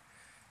work,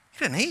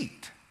 he didn't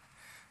eat.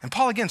 And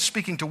Paul again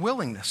speaking to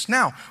willingness.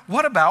 Now,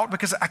 what about,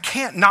 because I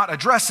can't not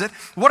address it,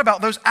 what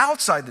about those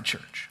outside the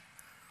church?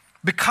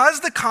 Because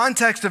the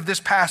context of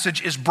this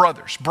passage is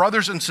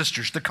brothers and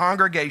sisters, the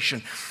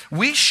congregation,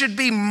 we should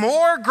be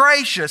more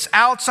gracious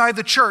outside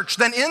the church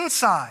than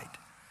inside.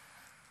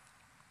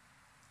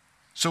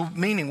 So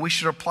meaning we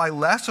should apply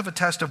less of a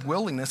test of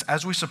willingness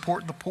as we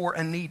support the poor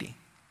and needy.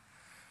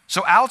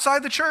 So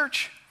outside the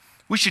church,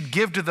 we should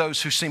give to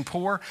those who seem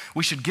poor.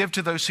 We should give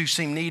to those who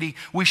seem needy.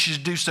 We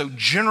should do so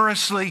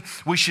generously.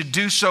 We should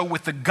do so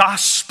with the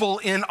gospel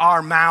in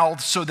our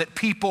mouths so that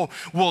people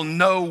will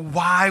know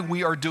why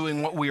we are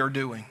doing what we are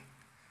doing.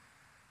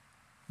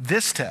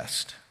 This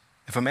test,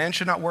 if a man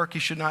should not work, he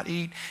should not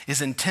eat,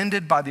 is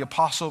intended by the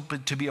apostle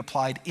to be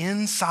applied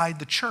inside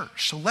the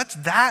church. So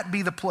let that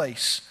be the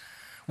place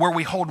where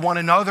we hold one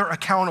another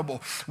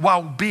accountable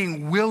while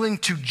being willing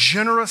to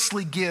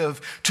generously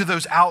give to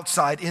those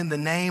outside in the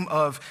name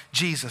of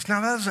Jesus.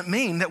 Now, that doesn't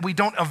mean that we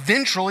don't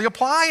eventually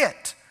apply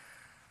it,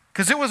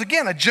 because it was,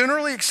 again, a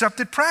generally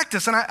accepted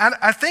practice. And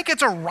I think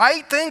it's a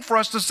right thing for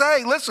us to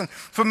say, listen,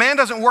 if a man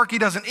doesn't work, he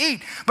doesn't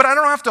eat. But I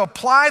don't have to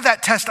apply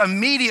that test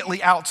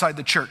immediately outside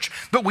the church,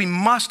 but we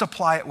must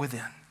apply it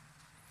within.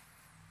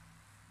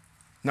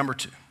 Number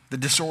 2, the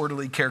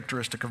disorderly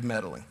characteristic of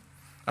meddling.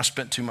 I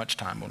spent too much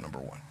time on number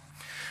 1.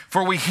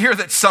 For we hear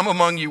that some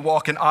among you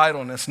walk in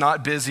idleness,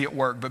 not busy at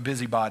work, but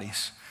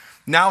busybodies.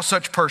 Now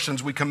such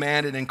persons we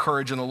command and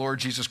encourage in the Lord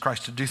Jesus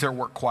Christ to do their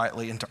work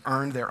quietly and to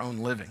earn their own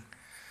living.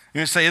 You're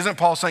going to say, isn't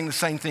Paul saying the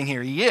same thing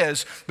here? He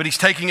is, but he's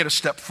taking it a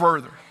step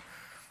further.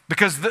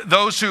 Because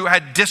those who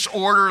had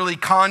disorderly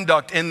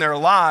conduct in their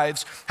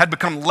lives had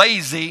become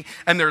lazy,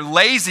 and their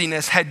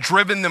laziness had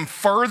driven them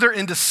further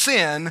into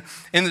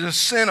the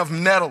sin of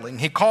meddling.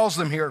 He calls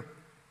them here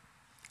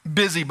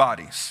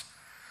busybodies.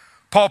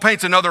 Paul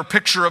paints another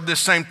picture of this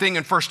same thing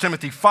in 1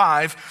 Timothy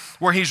 5,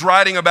 where he's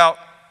writing about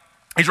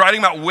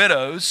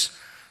widows,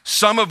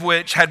 some of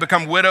which had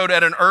become widowed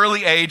at an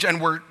early age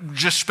and were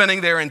just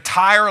spending their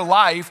entire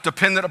life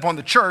dependent upon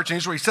the church. And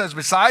here's what he says,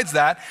 besides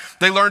that,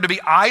 they learned to be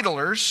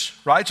idlers,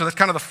 right? So that's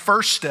kind of the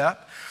first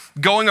step,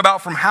 going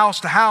about from house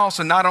to house,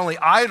 and not only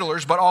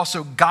idlers, but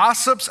also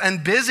gossips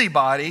and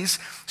busybodies,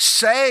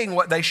 saying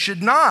what they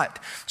should not.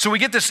 So we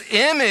get this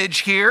image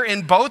here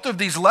in both of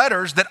these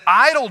letters that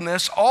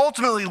idleness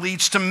ultimately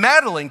leads to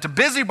meddling, to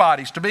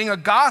busybodies, to being a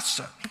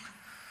gossip.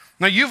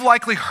 Now, you've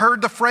likely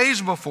heard the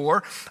phrase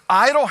before,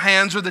 idle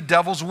hands are the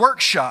devil's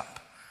workshop.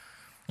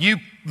 You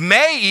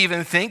may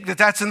even think that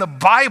that's in the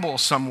Bible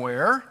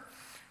somewhere,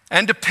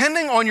 and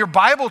depending on your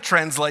Bible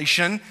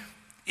translation,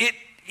 it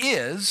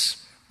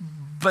is,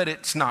 but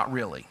it's not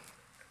really.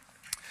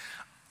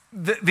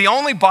 The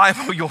only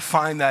Bible you'll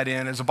find that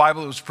in is a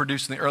Bible that was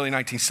produced in the early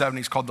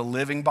 1970s called the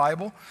Living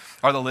Bible,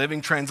 or the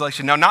Living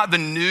Translation. Now, not the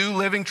New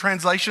Living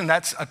Translation,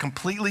 that's a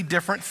completely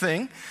different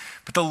thing.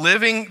 But the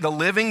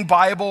Living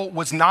Bible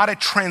was not a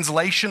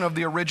translation of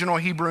the original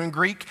Hebrew and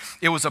Greek.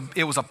 It was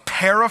a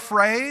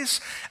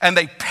paraphrase, and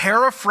they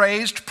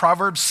paraphrased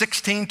Proverbs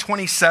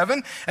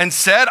 16:27 and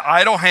said,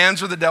 idle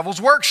hands are the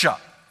devil's workshop.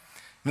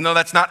 Even though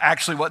that's not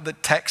actually what the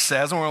text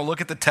says, and we're going to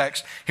look at the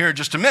text here in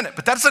just a minute.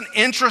 But that's an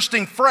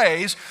interesting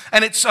phrase,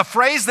 and it's a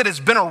phrase that has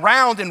been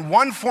around in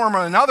one form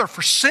or another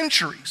for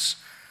centuries.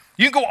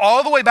 You can go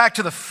all the way back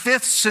to the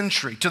 5th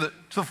century, to the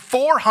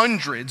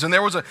 400s, and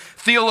there was a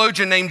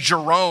theologian named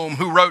Jerome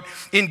who wrote,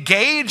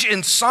 engage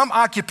in some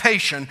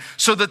occupation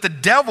so that the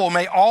devil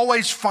may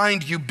always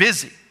find you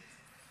busy.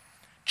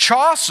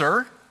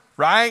 Chaucer,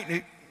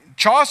 right?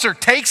 Chaucer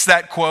takes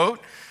that quote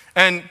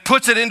and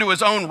puts it into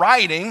his own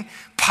writing,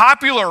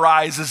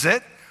 popularizes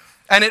it,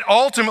 and it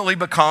ultimately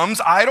becomes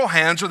idle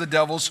hands are the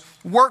devil's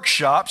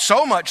workshop,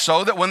 so much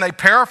so that when they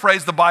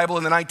paraphrased the Bible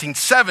in the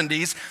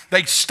 1970s,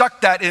 they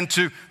stuck that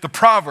into the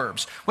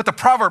Proverbs. What the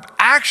proverb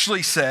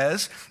actually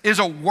says is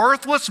a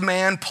worthless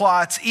man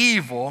plots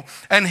evil,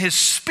 and his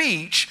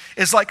speech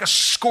is like a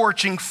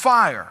scorching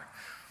fire.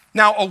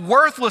 Now, a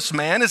worthless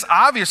man is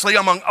obviously,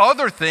 among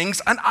other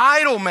things, an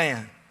idle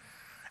man.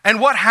 And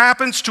what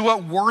happens to a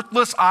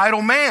worthless,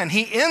 idle man?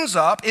 He ends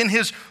up in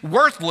his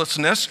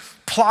worthlessness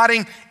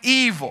plotting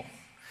evil.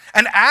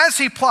 And as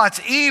he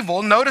plots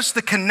evil, notice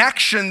the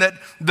connection that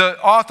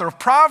the author of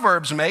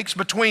Proverbs makes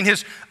between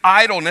his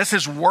idleness,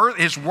 his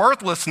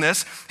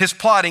worthlessness, his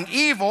plotting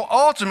evil.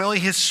 Ultimately,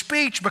 his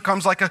speech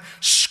becomes like a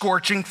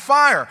scorching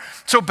fire.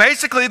 So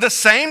basically the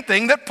same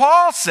thing that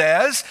Paul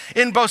says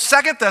in both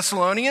 2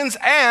 Thessalonians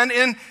and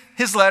in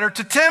his letter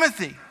to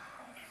Timothy.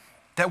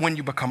 That when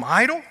you become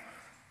idle,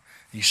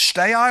 you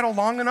stay idle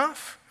long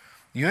enough,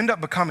 you end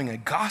up becoming a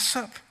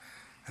gossip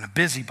and a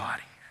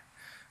busybody.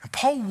 And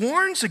Paul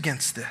warns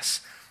against this.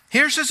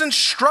 Here's his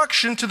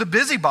instruction to the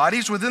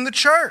busybodies within the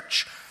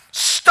church.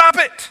 Stop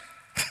it.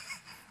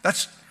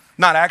 That's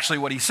not actually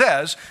what he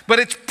says, but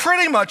it's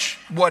pretty much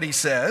what he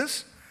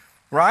says,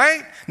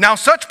 right? Now,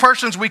 such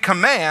persons we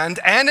command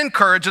and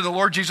encourage in the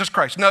Lord Jesus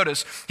Christ.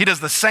 Notice, he does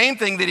the same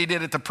thing that he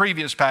did at the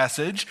previous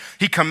passage.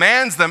 He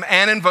commands them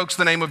and invokes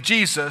the name of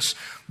Jesus.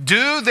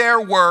 Do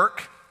their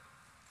work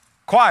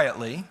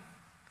quietly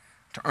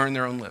to earn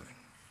their own living.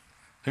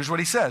 Here's what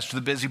he says to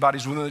the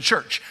busybodies within the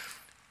church.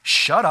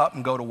 Shut up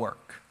and go to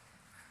work.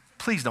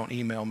 Please don't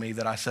email me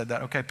that I said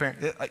that, okay, parent?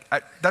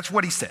 That's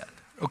what he said,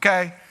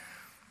 okay?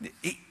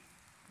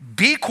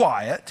 Be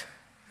quiet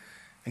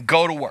and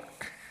go to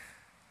work.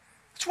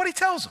 That's what he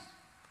tells them.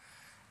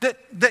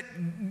 That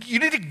you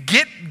need to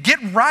get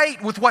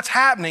right with what's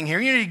happening here.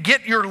 You need to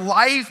get your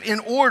life in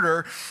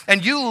order,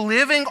 and you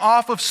living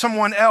off of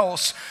someone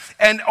else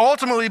and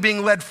ultimately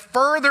being led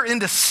further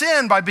into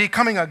sin by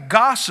becoming a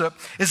gossip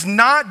is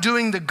not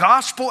doing the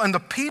gospel and the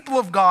people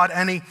of God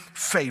any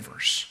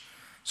favors.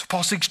 So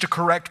Paul seeks to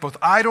correct both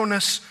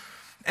idleness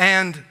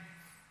and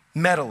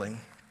meddling.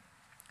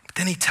 But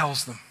then he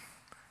tells them,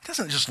 he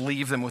doesn't just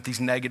leave them with these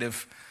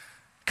negative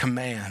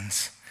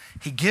commands.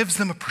 He gives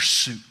them a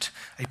pursuit,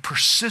 a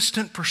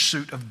persistent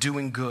pursuit of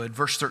doing good.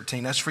 Verse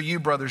 13, as for you,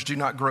 brothers, do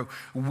not grow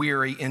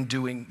weary in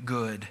doing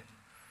good.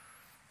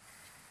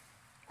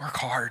 Work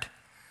hard.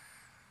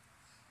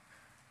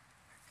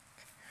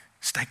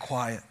 Stay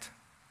quiet.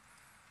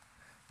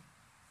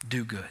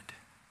 Do good.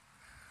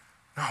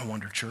 No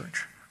wonder,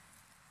 church,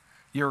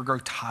 you ever grow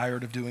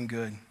tired of doing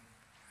good?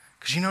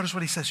 Because you notice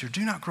what he says here,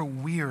 do not grow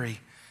weary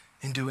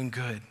in doing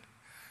good.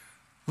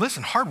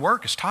 Listen, hard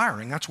work is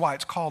tiring. That's why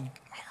it's called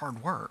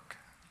hard work.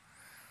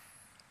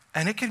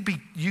 And it could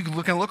be, you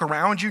can look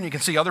around you and you can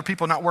see other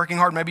people not working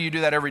hard. Maybe you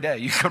do that every day.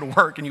 You go to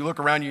work and you look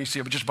around you and you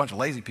see just a bunch of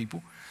lazy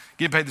people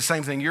getting paid the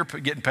same thing you're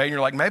getting paid. And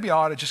you're like, maybe I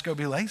ought to just go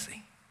be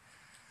lazy.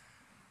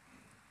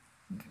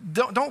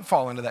 Don't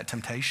fall into that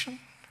temptation.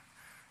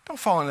 Don't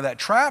fall into that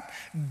trap.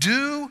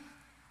 Do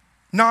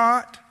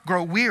not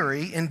grow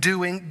weary in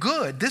doing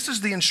good. This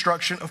is the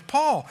instruction of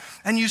Paul.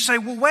 And you say,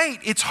 well, wait,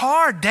 it's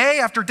hard day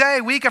after day,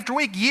 week after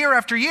week, year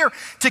after year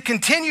to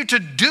continue to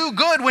do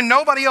good when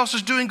nobody else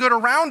is doing good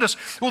around us.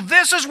 Well,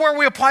 this is where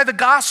we apply the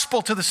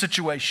gospel to the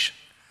situation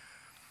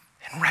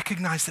and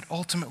recognize that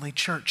ultimately,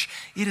 church,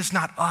 it is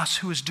not us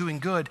who is doing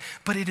good,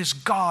 but it is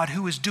God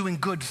who is doing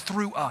good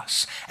through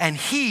us. And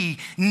he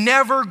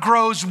never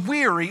grows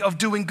weary of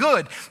doing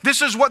good.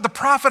 This is what the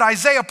prophet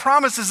Isaiah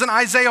promises in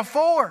Isaiah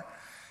 4.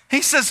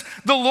 He says,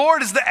 the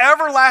Lord is the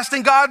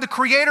everlasting God, the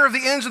creator of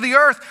the ends of the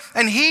earth,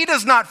 and he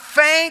does not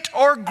faint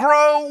or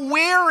grow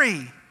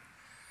weary.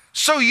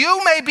 So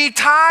you may be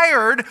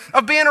tired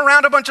of being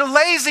around a bunch of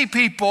lazy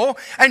people,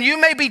 and you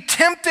may be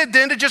tempted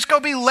then to just go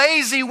be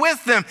lazy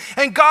with them.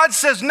 And God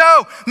says,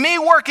 no, me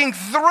working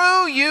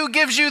through you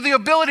gives you the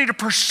ability to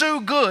pursue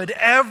good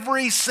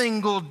every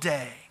single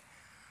day.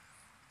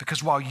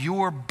 Because while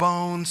your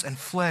bones and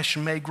flesh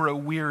may grow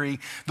weary,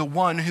 the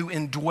one who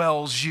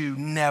indwells you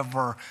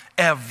never,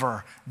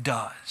 ever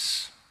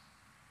does.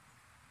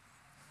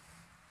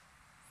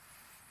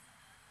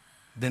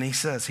 Then he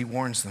says, he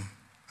warns them.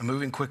 I'm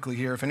moving quickly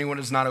here. If anyone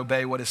does not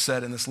obey what is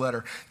said in this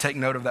letter, take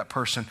note of that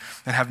person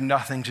and have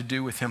nothing to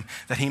do with him,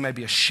 that he may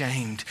be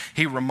ashamed.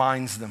 He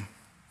reminds them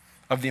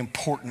of the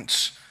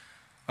importance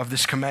of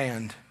this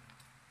command.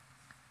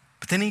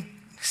 But then he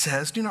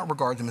says, do not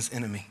regard them as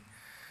enemy,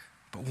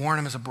 but warn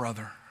him as a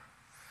brother.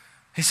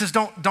 He says,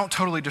 don't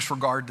totally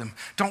disregard them.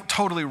 Don't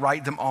totally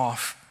write them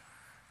off.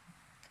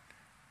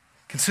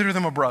 Consider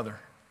them a brother,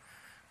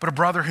 but a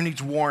brother who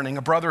needs warning,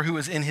 a brother who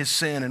is in his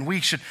sin, and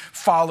we should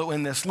follow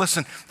in this.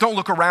 Listen, don't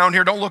look around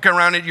here. Don't look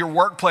around at your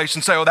workplace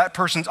and say, oh, that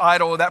person's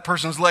idle, or that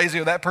person's lazy,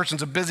 or that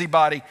person's a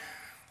busybody.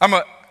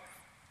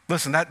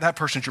 Listen, that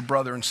person's your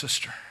brother and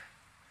sister.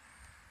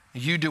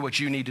 You do what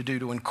you need to do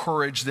to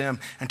encourage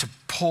them and to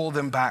pull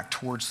them back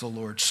towards the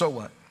Lord. So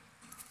what?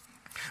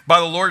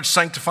 By the Lord's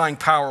sanctifying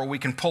power, we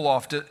can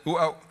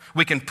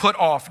put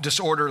off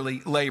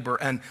disorderly labor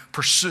and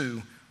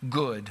pursue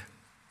good.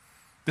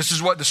 This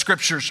is what the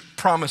scriptures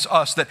promise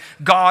us, that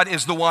God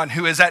is the one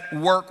who is at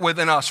work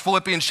within us.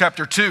 Philippians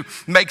chapter 2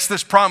 makes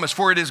this promise,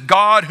 for it is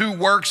God who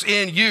works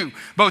in you,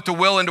 both to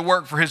will and to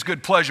work for his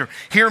good pleasure.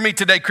 Hear me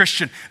today,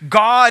 Christian.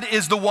 God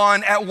is the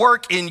one at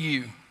work in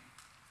you.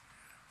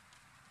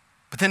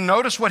 But then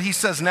notice what he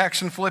says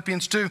next in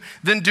Philippians 2.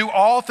 Then do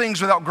all things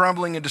without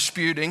grumbling and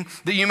disputing,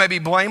 that you may be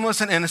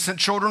blameless and innocent,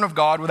 children of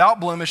God, without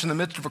blemish in the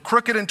midst of a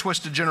crooked and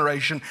twisted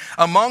generation,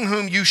 among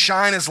whom you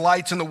shine as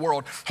lights in the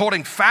world,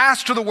 holding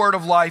fast to the word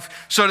of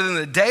life, so that in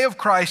the day of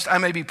Christ I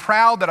may be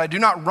proud that I do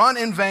not run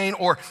in vain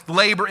or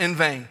labor in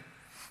vain.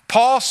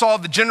 Paul saw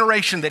the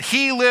generation that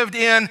he lived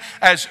in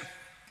as,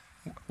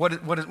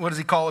 what does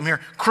he call them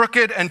here?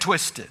 Crooked and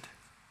twisted.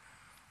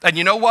 And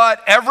you know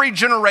what? Every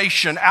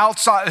generation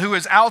who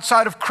is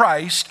outside of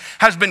Christ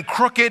has been a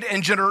crooked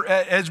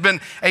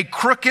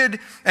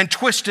and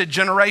twisted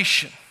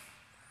generation.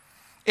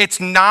 It's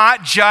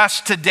not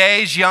just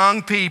today's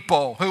young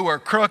people who are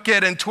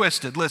crooked and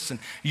twisted. Listen,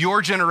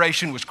 your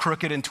generation was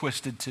crooked and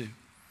twisted too.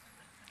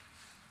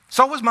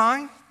 So was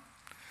mine.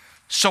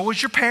 So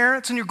was your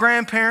parents and your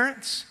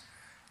grandparents.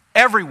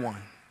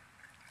 Everyone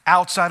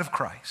outside of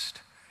Christ.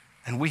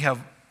 And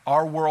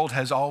our world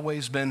has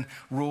always been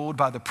ruled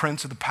by the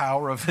prince of the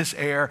power of this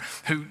air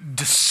who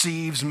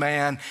deceives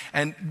man.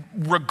 And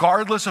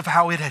regardless of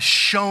how it has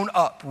shown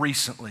up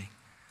recently,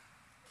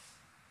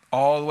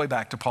 all the way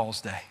back to Paul's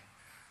day,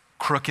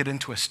 crooked and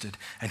twisted.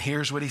 And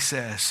here's what he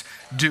says: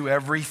 do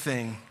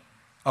everything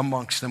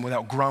amongst them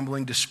without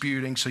grumbling,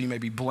 disputing, so you may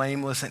be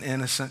blameless and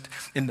innocent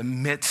in the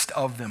midst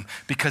of them,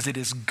 because it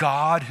is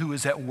God who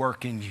is at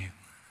work in you.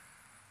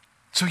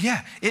 So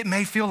yeah, it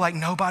may feel like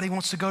nobody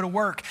wants to go to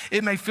work.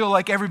 It may feel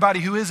like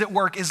everybody who is at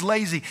work is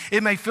lazy.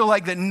 It may feel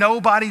like that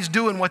nobody's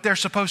doing what they're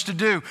supposed to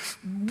do.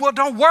 Well,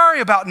 don't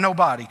worry about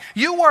nobody.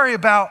 You worry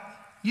about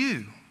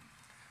you.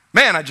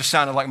 Man, I just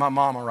sounded like my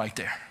mama right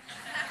there.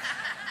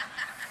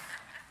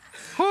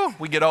 Whew,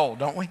 we get old,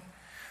 don't we?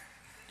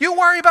 You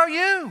worry about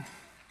you.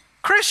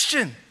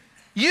 Christian,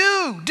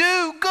 you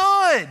do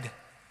good.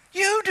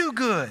 You do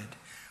good.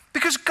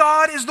 Because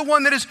God is the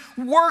one that is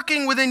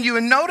working within you.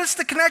 And notice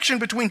the connection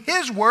between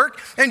his work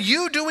and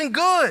you doing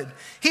good.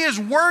 He is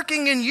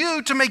working in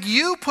you to make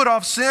you put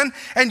off sin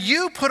and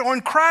you put on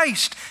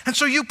Christ. And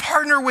so you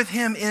partner with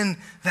him in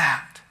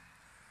that.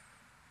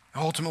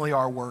 Ultimately,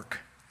 our work,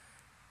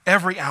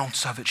 every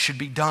ounce of it should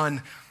be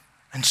done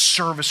in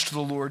service to the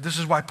Lord. This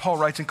is why Paul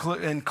writes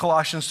in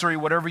Colossians 3,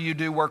 whatever you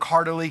do, work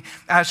heartily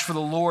as for the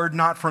Lord,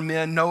 not for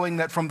men, knowing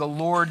that from the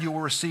Lord you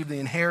will receive the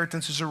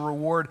inheritance as a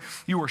reward.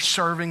 You are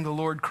serving the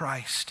Lord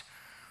Christ.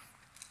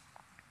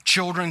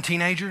 Children,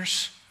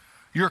 teenagers,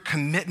 your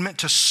commitment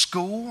to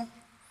school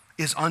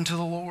is unto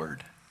the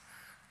Lord.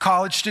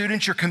 College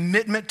students, your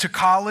commitment to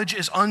college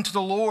is unto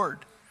the Lord.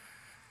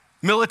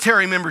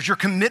 Military members, your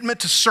commitment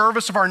to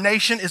service of our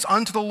nation is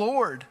unto the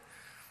Lord.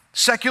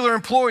 Secular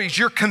employees,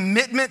 your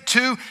commitment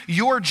to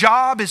your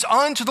job is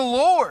unto the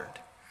Lord.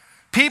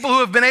 People who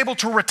have been able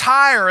to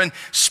retire and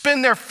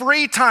spend their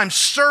free time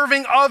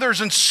serving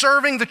others and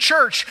serving the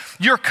church,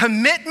 your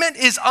commitment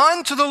is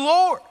unto the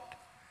Lord.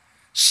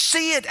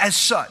 See it as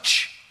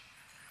such.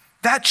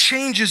 That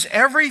changes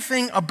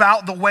everything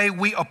about the way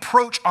we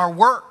approach our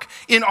work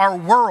in our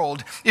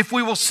world if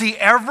we will see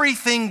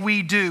everything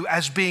we do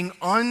as being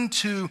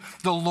unto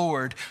the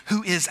Lord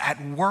who is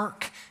at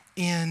work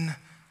in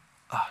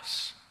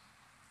us.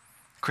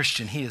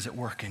 Christian, he is at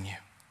work in you.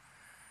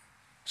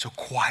 So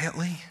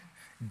quietly,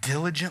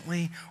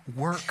 diligently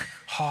work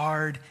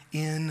hard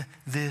in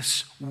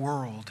this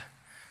world,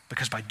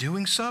 because by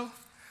doing so,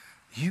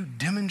 you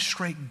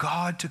demonstrate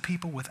God to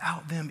people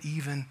without them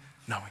even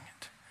knowing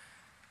it.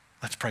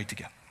 Let's pray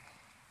together.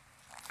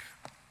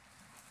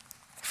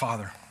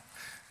 Father,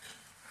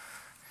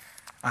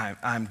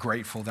 I'm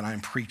grateful that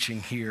I'm preaching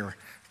here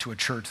to a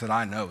church that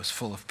I know is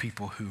full of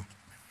people who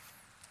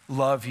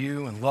love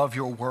you and love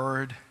your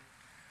word,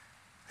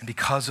 and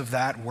because of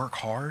that, work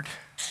hard.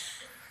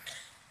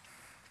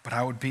 But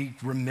I would be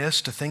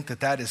remiss to think that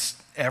that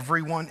is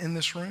everyone in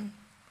this room.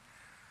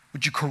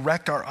 Would you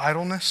correct our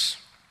idleness?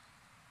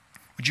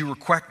 Would you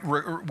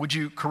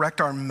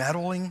correct our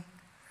meddling?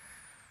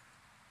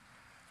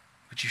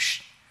 Would you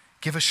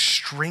give us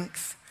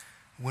strength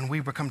when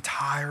we become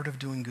tired of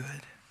doing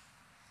good?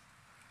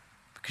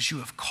 Because you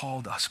have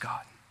called us,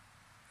 God,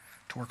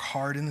 to work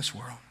hard in this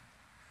world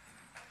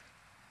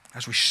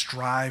as we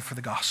strive for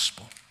the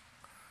gospel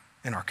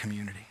in our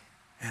community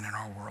and in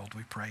our world.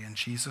 We pray in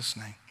Jesus'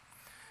 name.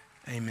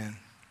 Amen.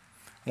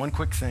 One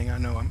quick thing, I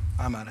know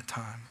I'm out of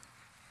time.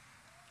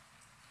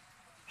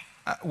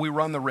 We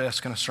run the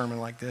risk in a sermon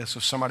like this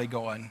of somebody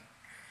going,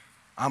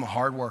 I'm a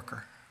hard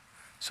worker,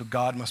 so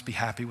God must be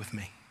happy with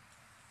me.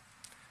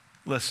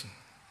 Listen,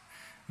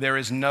 there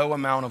is no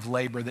amount of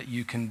labor that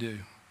you can do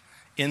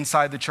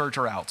inside the church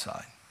or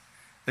outside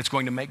that's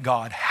going to make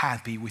God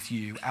happy with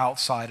you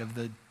outside of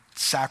the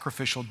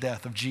sacrificial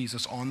death of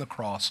Jesus on the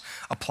cross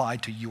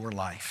applied to your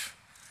life.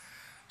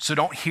 So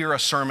don't hear a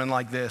sermon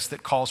like this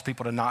that calls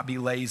people to not be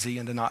lazy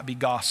and to not be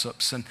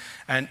gossips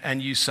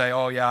and you say,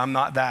 oh yeah, I'm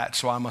not that,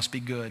 so I must be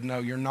good. No,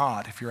 you're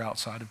not if you're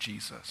outside of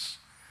Jesus.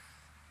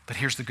 But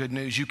here's the good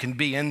news. You can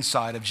be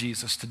inside of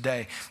Jesus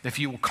today if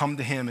you will come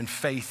to him in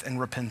faith and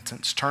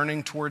repentance,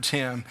 turning towards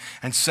him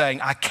and saying,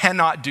 I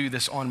cannot do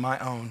this on my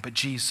own, but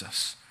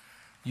Jesus,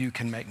 you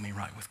can make me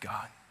right with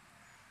God.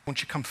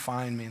 Won't you come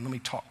find me and let me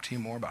talk to you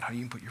more about how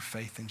you can put your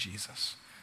faith in Jesus.